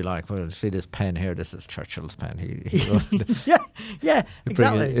hat, and he'd be like, "Well, see this pen here? This is Churchill's pen."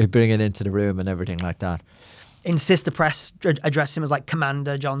 Exactly. He'd bring it into the room and everything like that. Insist the press address him as like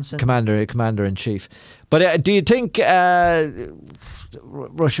Commander Johnson. Commander in chief. But do you think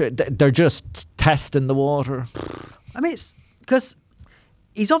Russia, they're just testing the water? I mean, it's because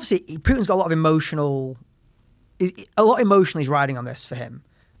Putin's got a lot of emotionally is riding on this for him.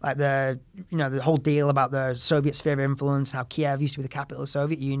 Like the whole deal about the Soviet sphere of influence, how Kiev used to be the capital of the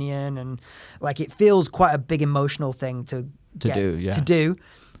Soviet Union, and like it feels quite a big emotional thing to do.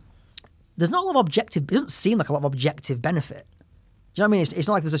 There's not a lot of objective. It doesn't seem like a lot of objective benefit. Do you know what I mean? It's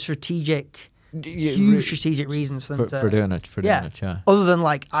not like there's a huge strategic reasons for them for doing it. Yeah. Other than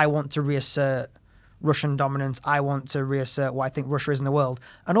like, I want to reassert Russian dominance. I want to reassert what I think Russia is in the world.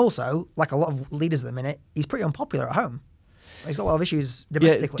 And also, like a lot of leaders at the minute, he's pretty unpopular at home. He's got a lot of issues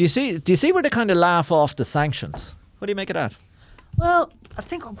domestically. Yeah. Do you see where they kind of laugh off the sanctions? What do you make of that? Well, I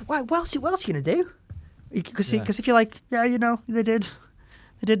think what else are you going to do? Because if you're like, they did.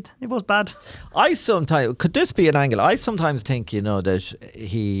 It was bad. Could this be an angle? I sometimes think,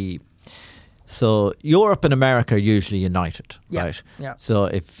 that so Europe and America are usually united, right? Yeah. So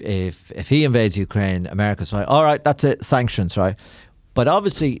if he invades Ukraine, America's like, all right, that's it, sanctions, right? But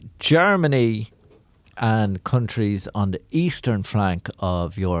obviously Germany and countries on the eastern flank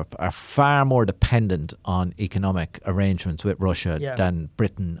of Europe are far more dependent on economic arrangements with Russia than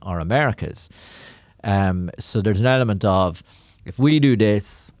Britain or America's. So there's an element of, if we do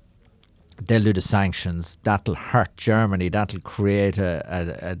this, they'll do the sanctions. That'll hurt Germany. That'll create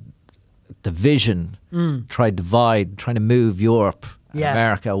a division, trying to move Europe and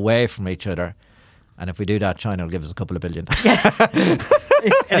America away from each other. And if we do that, China will give us a couple of billion. He's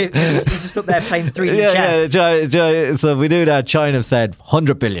just up there playing 3D chess. So if we do that, China said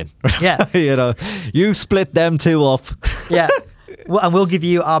 100 billion. Yeah. You split them two up. Yeah. Well, and we'll give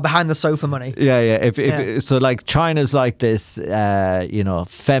you our behind the sofa money. If so, like China's like this,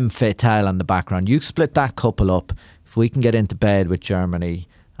 femme fatale on the background. You split that couple up. If we can get into bed with Germany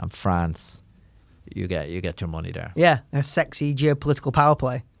and France, you get your money there. Yeah, a sexy geopolitical power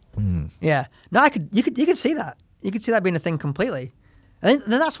play. Yeah, no, you could see that. You could see that being a thing completely. And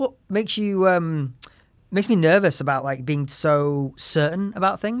then that's what makes me nervous about like being so certain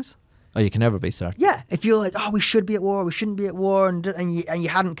about things. Oh, you can never be certain. Yeah, if you're like, we should be at war, we shouldn't be at war, and you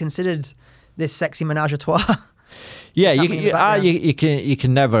hadn't considered this sexy menage a trois. Yeah, you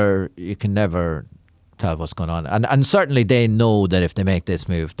can never tell what's going on, and certainly they know that if they make this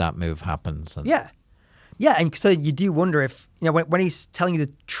move, that move happens. And and so you do wonder if when he's telling you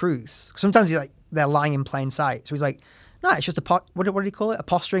the truth. Sometimes he's like they're lying in plain sight. So he's like, no, it's just what did he call it? A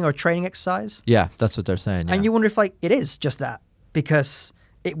posturing or a training exercise. Yeah, that's what they're saying. Yeah. And you wonder if like it is just that, because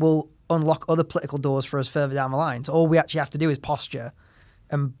it will unlock other political doors for us further down the line. So all we actually have to do is posture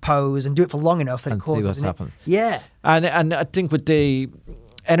and pose and do it for long enough that and it causes see what's happening. Yeah. And I think with the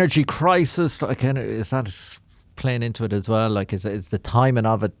energy crisis, like, is that playing into it as well? Like, is the timing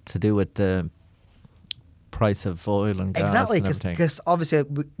of it to do with the price of oil and gas? Exactly, because obviously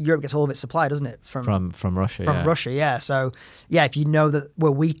Europe gets all of its supply, doesn't it? From Russia. From Russia, yeah. So, yeah, if you know that we're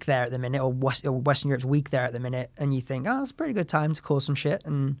weak there at the minute, or Western Europe's weak there at the minute, and you think, it's a pretty good time to cause some shit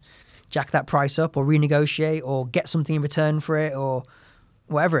and jack that price up, or renegotiate, or get something in return for it, or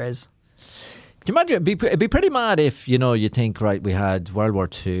whatever it is. Can you imagine? It'd be pretty mad if, you think, right, we had World War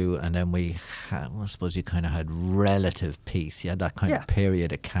II, and then I suppose you kind of had relative peace. You had that kind of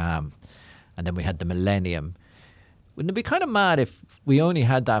period of calm. And then we had the millennium. Wouldn't it be kind of mad if we only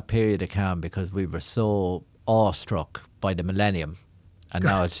had that period of calm because we were so awestruck by the millennium? And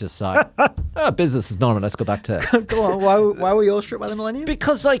now it's just like, business is normal. Let's go back to. Go on. Why were you awestruck by the millennium?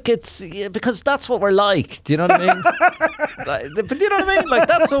 Because because that's what we're like. Do you know what I mean? But do you know what I mean? Like,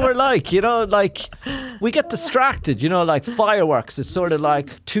 that's what we're like. Like we get distracted. Like fireworks. It's sort of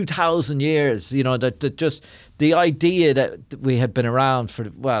like 2,000 years. That just the idea that we had been around for,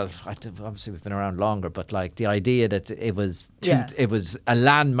 obviously we've been around longer, but like the idea that it was it was a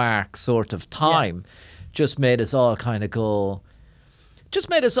landmark sort of time, just made us all kind of go. Just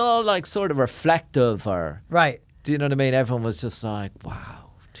made us all like sort of reflective, or right. Do you know what I mean? Everyone was just like, wow,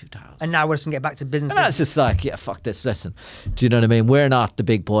 2000. And now we're just gonna get back to business. And that's just like, fuck this. Listen, do you know what I mean? We're not the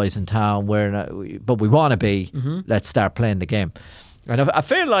big boys in town. We're not, but we want to be. Mm-hmm. Let's start playing the game. And I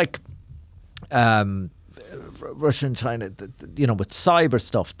feel like Russia and China, with cyber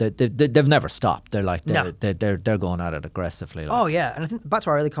stuff, they've never stopped. They're like they're going at it aggressively. Like. Oh yeah, and I think back to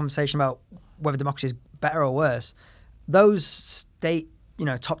our early conversation about whether democracy is better or worse. Those state,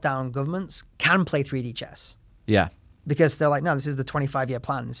 top-down governments can play 3D chess. Yeah. Because they're like, no, this is the 25-year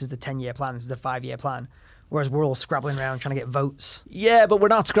plan, this is the 10-year plan, this is the 5-year plan. Whereas we're all scrabbling around trying to get votes. Yeah, but we're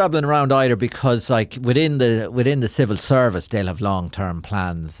not scrabbling around either, because like within the civil service, they'll have long-term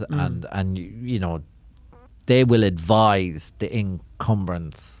plans, and they will advise the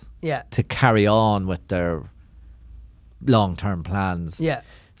incumbents to carry on with their long-term plans. Yeah.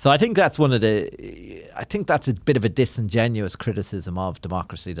 So I think that's that's a bit of a disingenuous criticism of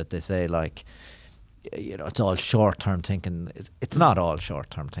democracy, that they say like, it's all short-term thinking. It's not all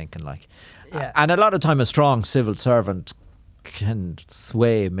short-term thinking, like. Yeah. And a lot of time a strong civil servant can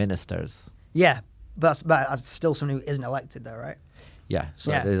sway ministers. Yeah, but that's still someone who isn't elected though, right? Yeah.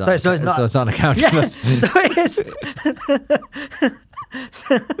 So, yeah. It's So it's not. So it's unaccountable. Yeah, so it is.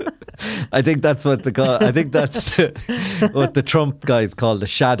 I think that's what what the Trump guys call the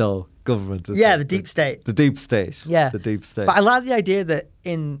shadow government. Yeah, the deep state. The deep state. Yeah. The deep state. But I like the idea that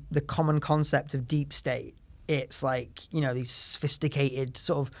in the common concept of deep state, it's like, these sophisticated,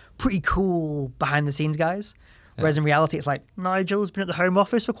 sort of pretty cool behind the scenes guys. Whereas in reality, it's like, Nigel's been at the Home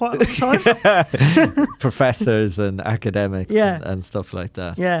Office for quite a long time. Professors and academics and stuff like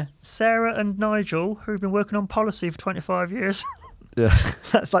that. Yeah. Sarah and Nigel, who've been working on policy for 25 years. Yeah.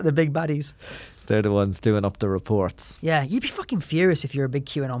 That's like the big baddies. They're the ones doing up the reports. Yeah. You'd be fucking furious if you're a big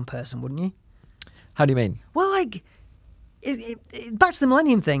QAnon person, wouldn't you? How do you mean? Well, like, back to the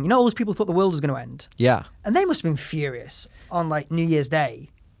millennium thing. All those people thought the world was going to end. Yeah. And they must have been furious on, like, New Year's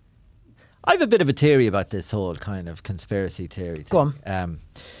Day. I have a bit of a theory about this whole kind of conspiracy theory thing. Go on.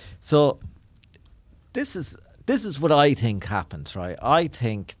 So this is what I think happens, right? I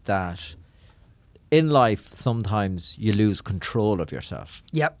think that in life sometimes you lose control of yourself.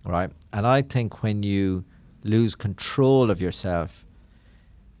 Yep. Right? And I think when you lose control of yourself,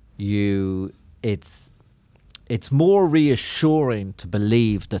 it's more reassuring to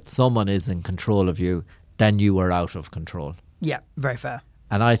believe that someone is in control of you than you are out of control. Yeah, very fair.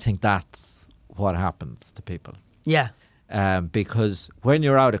 And I think that's what happens to people. Yeah. Because when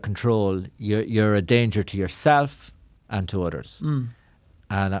you're out of control, you're a danger to yourself and to others. Mm.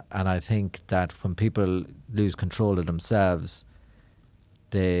 And I think that when people lose control of themselves,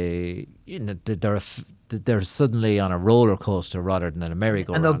 they're suddenly on a roller coaster rather than a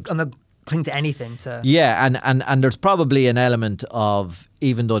merry-go-round. And they'll cling to anything to... Yeah, and there's probably an element of,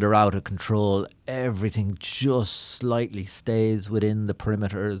 even though they're out of control, everything just slightly stays within the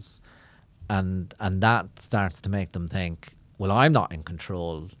perimeters, and that starts to make them think, well, I'm not in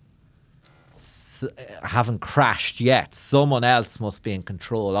control. I haven't crashed yet. Someone else must be in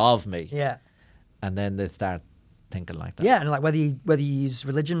control of me. Yeah. And then they start thinking like that. Yeah, and like whether you use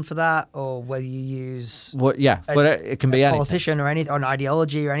religion for that, or whether you use but it can be anything. Politician or anything, or an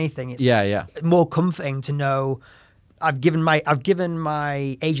ideology or anything. It's more comforting to know I've given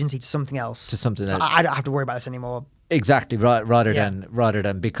my agency to something else. To something so else. I don't have to worry about this anymore. Exactly, rather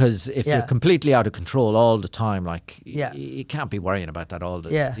than because if you're completely out of control all the time, like you can't be worrying about that all the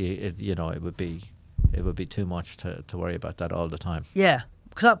time. It would be too much to worry about that all the time. Yeah,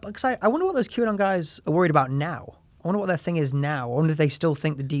 because I wonder what those QAnon guys are worried about now. I wonder what their thing is now. I wonder if they still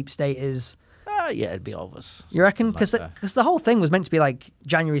think the deep state is... Yeah, it'd be obvious. You reckon? Because the whole thing was meant to be like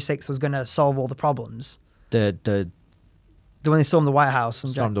January 6th was going to solve all the problems. The when they stormed the White House.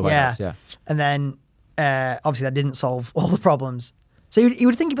 Stormed the White House, yeah. And then obviously that didn't solve all the problems. So you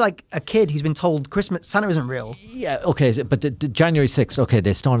would think it'd be like a kid who's been told Santa isn't real. Yeah, okay, but the January 6th, okay,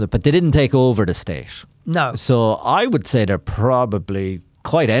 they stormed it, but they didn't take over the state. No. So I would say they're probably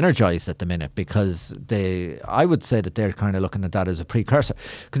quite energized at the minute, because I would say that they're kind of looking at that as a precursor.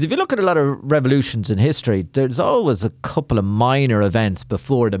 Because if you look at a lot of revolutions in history, there's always a couple of minor events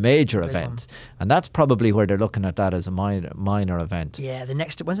before the major event. And that's probably where they're looking at that as a minor event. Yeah,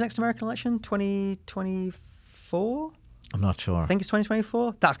 when's the next American election? 2024? I'm not sure. I think it's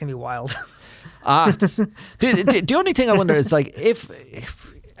 2024. That's going to be wild. The only thing I wonder is, like,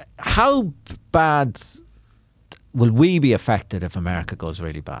 how bad will we be affected if America goes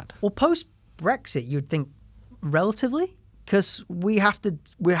really bad? Well, post-Brexit, you'd think relatively, because we have to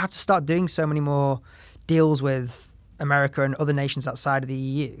start doing so many more deals with America and other nations outside of the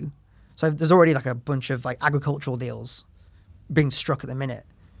EU. So there's already like a bunch of like agricultural deals being struck at the minute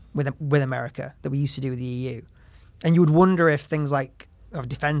with America that we used to do with the EU. And you would wonder if things like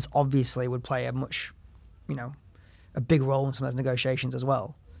defense obviously would play a big role in some of those negotiations as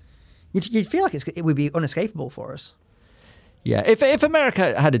well. You'd feel like it would be unescapable for us. Yeah, if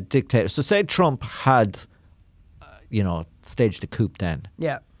America had a dictator, so say Trump had stage the coup then.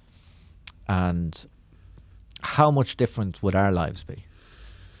 Yeah. And how much different would our lives be?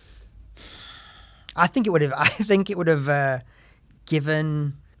 I think it would have. I think it would have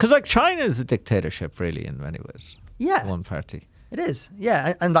given. Because like China is a dictatorship, really, in many ways. Yeah. One party. It is.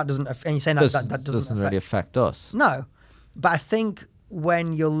 Yeah, and that doesn't. And you're saying that doesn't really affect us. No, but I think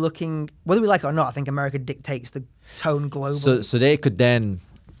when you're looking, whether we like it or not, I think America dictates the tone globally. So they could then,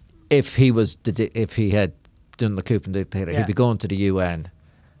 if he had done the coup and dictator, he'd be going to the UN,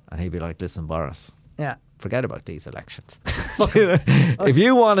 and he'd be like, "Listen, Boris, forget about these elections. If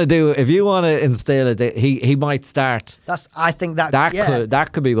you want to instill it, he might start. I think that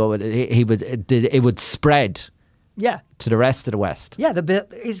could be what it would spread. Yeah. To the rest of the West. Yeah,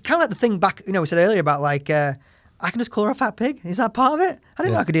 it's kind of like the thing back, we said earlier about like, I can just call her a fat pig. Is that part of it? I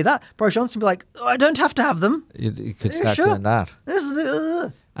didn't know I could do that. Boris Johnson would be like, I don't have to have them. You could start doing that. This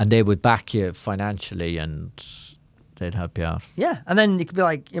is and they would back you financially and they'd help you out. Yeah, and then you could be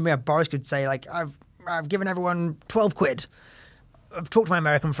like, Boris could say like, I've given everyone 12 quid. I've talked to my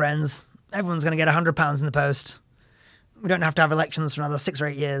American friends. Everyone's going to get £100 in the post. We don't have to have elections for another 6 or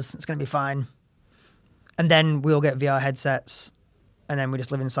 8 years. It's going to be fine. And then we'll get VR headsets, and then we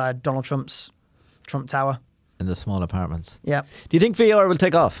just live inside Donald Trump's Trump Tower. In the small apartments. Yeah. Do you think VR will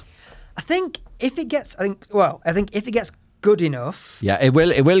take off? I think if it gets good enough. Yeah, it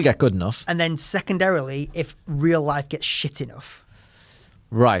will get good enough. And then secondarily, if real life gets shit enough.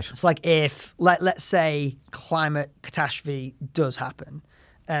 Right. It's like if, let's say climate catastrophe does happen,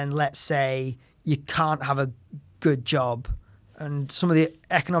 and let's say you can't have a good job, and some of the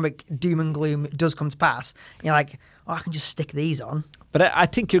economic doom and gloom does come to pass, you're like, I can just stick these on. But I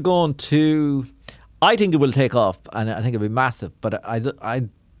think you're going to... I think it will take off, and I think it'll be massive, but I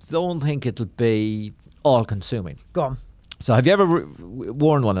don't think it'll be all-consuming. Go on. So have you ever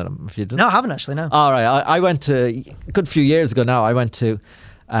worn one of them? If you didn't? No, I haven't actually, no. All right. I went to... A good few years ago now, I went to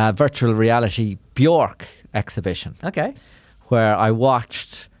a virtual reality Bjork exhibition. Okay. Where I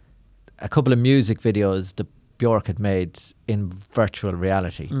watched a couple of music videos that Bjork had made in virtual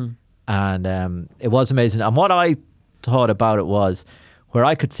reality. And it was amazing. And what I thought about it was, where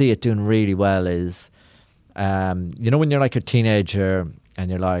I could see it doing really well is, when you're like a teenager and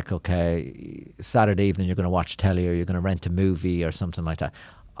you're like, okay, Saturday evening you're going to watch telly or you're going to rent a movie or something like that.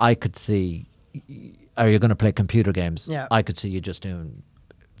 I could see, or you're going to play computer games. Yeah. I could see you just doing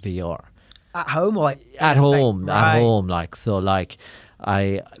VR. At home or like? At home, like, so like,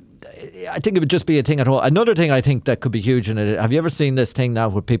 I think it would just be a thing at home. Another thing I think that could be huge in it. Have you ever seen this thing now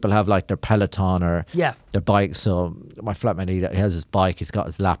where people have like their Peloton or their bike? So my flatmate, he has his bike, he's got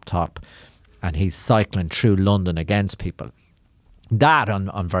his laptop, and he's cycling through London against people. That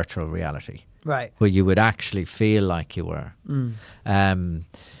on virtual reality, right? Where you would actually feel like you were.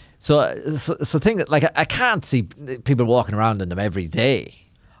 So thing that, like, I can't see people walking around in them every day.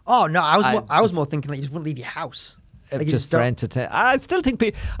 Oh no, I was more thinking like you just wouldn't leave your house. Like just for entertainment. I still think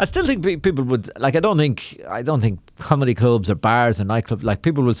people would, like, I don't think comedy clubs or bars or nightclubs, like,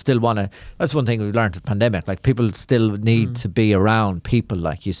 people would still want to. That's one thing we learned with the pandemic. Like, people still need to be around people.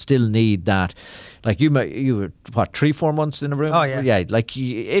 Like, you still need that. Like, you were what, 3-4 months in a room? Oh yeah. Yeah. Like,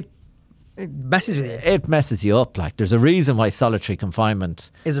 it messes with you. It messes you up. Like, there's a reason why solitary confinement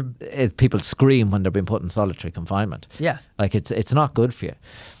is people scream when they're being put in solitary confinement. Yeah. Like, it's not good for you.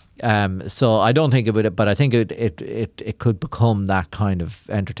 So I don't think it would, but I think it could become that kind of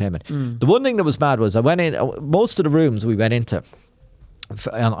entertainment. The one thing that was mad was I went in, most of the rooms we went into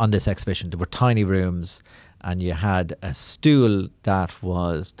on this exhibition, there were tiny rooms, and you had a stool that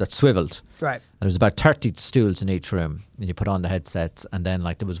swiveled. Right. And there was about 30 stools in each room, and you put on the headsets, and then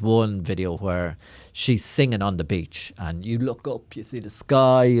like there was one video where she's singing on the beach, and you look up, you see the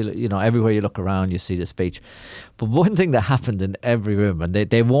sky, everywhere you look around, you see this beach. But one thing that happened in every room, and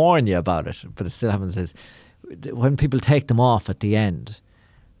they warn you about it, but it still happens, is when people take them off at the end,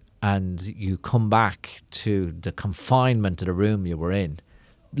 and you come back to the confinement of the room you were in,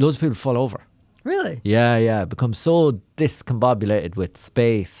 loads of people fall over. Really? Yeah. It becomes so discombobulated with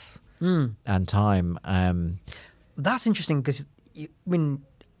space and time. That's interesting because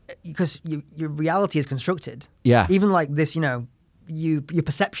your reality is constructed. Yeah. Even like this, your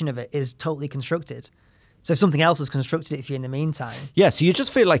perception of it is totally constructed. So if something else has constructed it for you in the meantime. Yeah, so you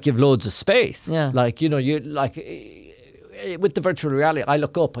just feel like you've loads of space. Yeah. Like, you like with the virtual reality, I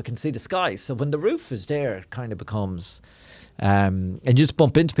look up, I can see the sky. So when the roof is there, it kind of becomes... and you just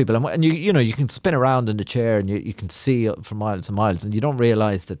bump into people, and you can spin around in the chair, and you can see for miles and miles, and you don't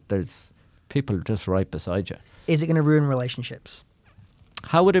realise that there's people just right beside you. Is it going to ruin relationships?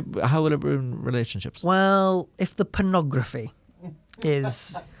 How would it ruin relationships? Well, if the pornography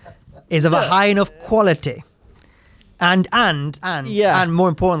is of a high enough quality And Yeah. and more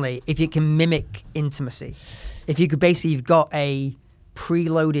importantly, if you can mimic intimacy, if you could basically, you've got a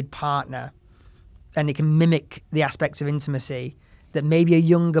preloaded partner and it can mimic the aspects of intimacy that maybe a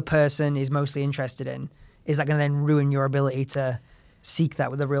younger person is mostly interested in, is that going to then ruin your ability to seek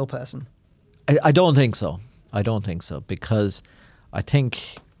that with a real person? I don't think so. I don't think so, because I think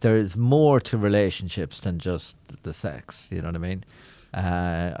there is more to relationships than just the sex. You know what I mean?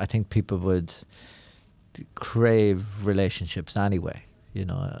 I think people would crave relationships anyway, you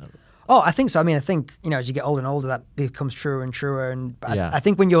know. Oh, I think so. I mean, I think, you know, as you get older and older, that becomes truer and truer. And Yeah. I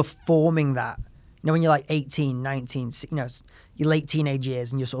think when you're forming that, you know, when you're like 18, 19, you know, your late teenage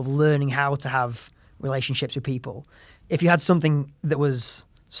years and you're sort of learning how to have relationships with people, if you had something that was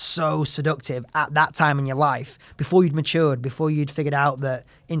so seductive at that time in your life, before you'd matured, before you'd figured out that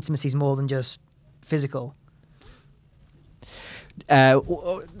intimacy is more than just physical.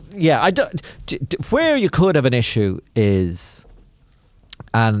 Yeah, I don't. Where you could have an issue is,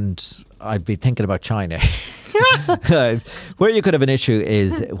 and I'd be thinking about China. Where you could have an issue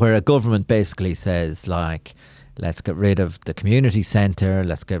is where a government basically says, like, let's get rid of the community centre,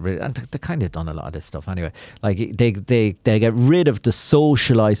 let's get rid, and they kind of done a lot of this stuff anyway. Like they get rid of the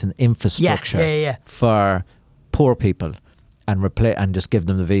socialising infrastructure for poor people and just give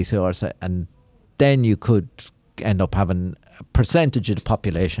them the VCR, and then you could end up having a percentage of the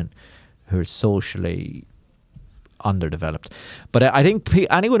population who are socially underdeveloped. But I think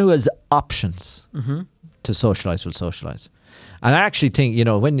anyone who has options to socialise will socialise. And I actually think, you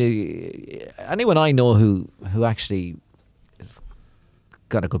know, anyone I know who actually has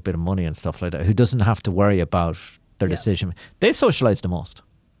got a good bit of money and stuff like that, who doesn't have to worry about their decision, they socialise the most.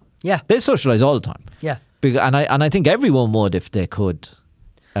 Yeah. They socialise all the time. Yeah. And I think everyone would if they could.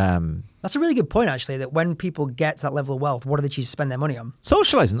 That's a really good point, actually, that when people get to that level of wealth, what do they choose to spend their money on?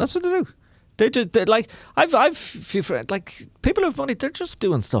 Socialising, that's what they do. They like, I've few friends, like, people who have money, they're just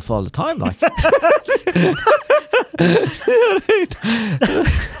doing stuff all the time, like.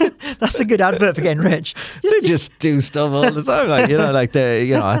 That's a good advert for getting rich. They just do stuff all the time, like, you know, like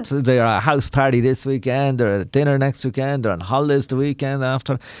they're at a house party this weekend, they're at a dinner next weekend, they're on holidays the weekend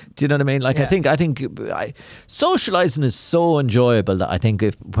after. Do you know what I mean? Like, I think socialising is so enjoyable that I think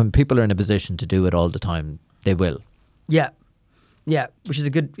when people are in a position to do it all the time, they will. Yeah. Yeah, which is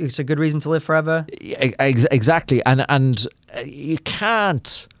a good reason to live forever. Exactly, and you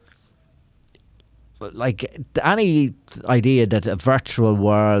can't, like, any idea that a virtual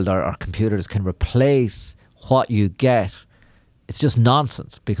world or computers can replace what you get, it's just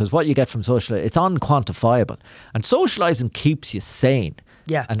nonsense, because what you get from social, it's unquantifiable, and socialising keeps you sane.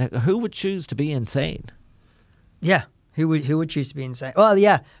 Yeah, and who would choose to be insane? Yeah, who would choose to be insane? Well,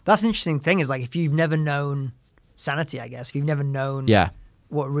 yeah, that's an interesting thing. Is like, if you've never known sanity, I guess, if you've never known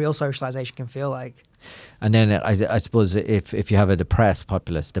what real socialization can feel like. And then I suppose if you have a depressed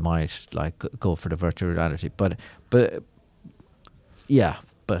populace, they might like go for the virtual reality. But yeah,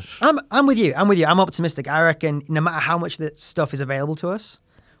 but I'm with you. I'm optimistic. I reckon no matter how much that stuff is available to us,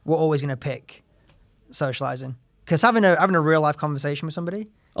 we're always going to pick socializing, because having a real life conversation with somebody.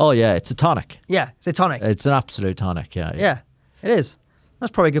 Oh yeah, it's a tonic. Yeah, it's a tonic. It's an absolute tonic. Yeah, it is.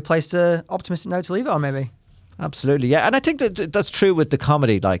 That's probably a good place optimistic note to leave it on, maybe. Absolutely, yeah. And I think that's true with the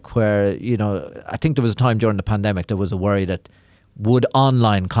comedy, like, where, you know, I think there was a time during the pandemic there was a worry that would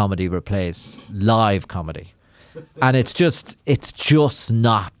online comedy replace live comedy? And it's just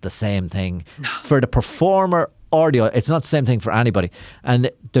not the same thing. No. For the performer or it's not the same thing for anybody. And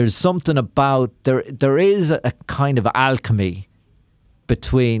there's something about, there is a kind of alchemy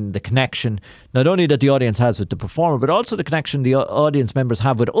between the connection, not only that the audience has with the performer, but also the connection the audience members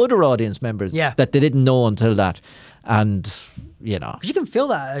have with other audience members that they didn't know until that. And, you know. Because you can feel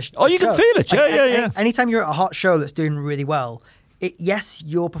that. You can feel it. Yeah. Anytime you're at a hot show that's doing really well, yes,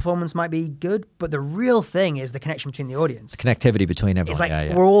 your performance might be good, but the real thing is the connection between the audience. The connectivity between everyone. It's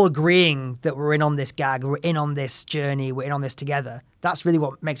like we're all agreeing that we're in on this gag, we're in on this journey, we're in on this together. That's really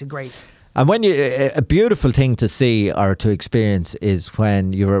what makes it great. And when a beautiful thing to see or to experience is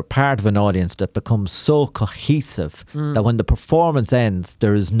when you're a part of an audience that becomes so cohesive that when the performance ends,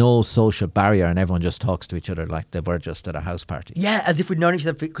 there is no social barrier and everyone just talks to each other like they were just at a house party. Yeah, as if we'd known each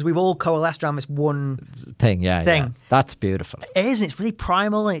other, because we've all coalesced around this one thing. Yeah. That's beautiful. It is, and it's really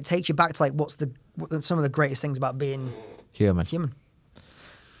primal, and it takes you back to like some of the greatest things about being human.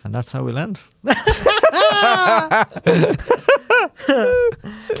 And that's how we'll end.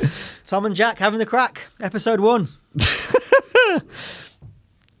 Tom and Jack having the crack, episode 1. That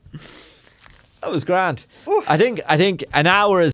was grand. Oof. I think an hour is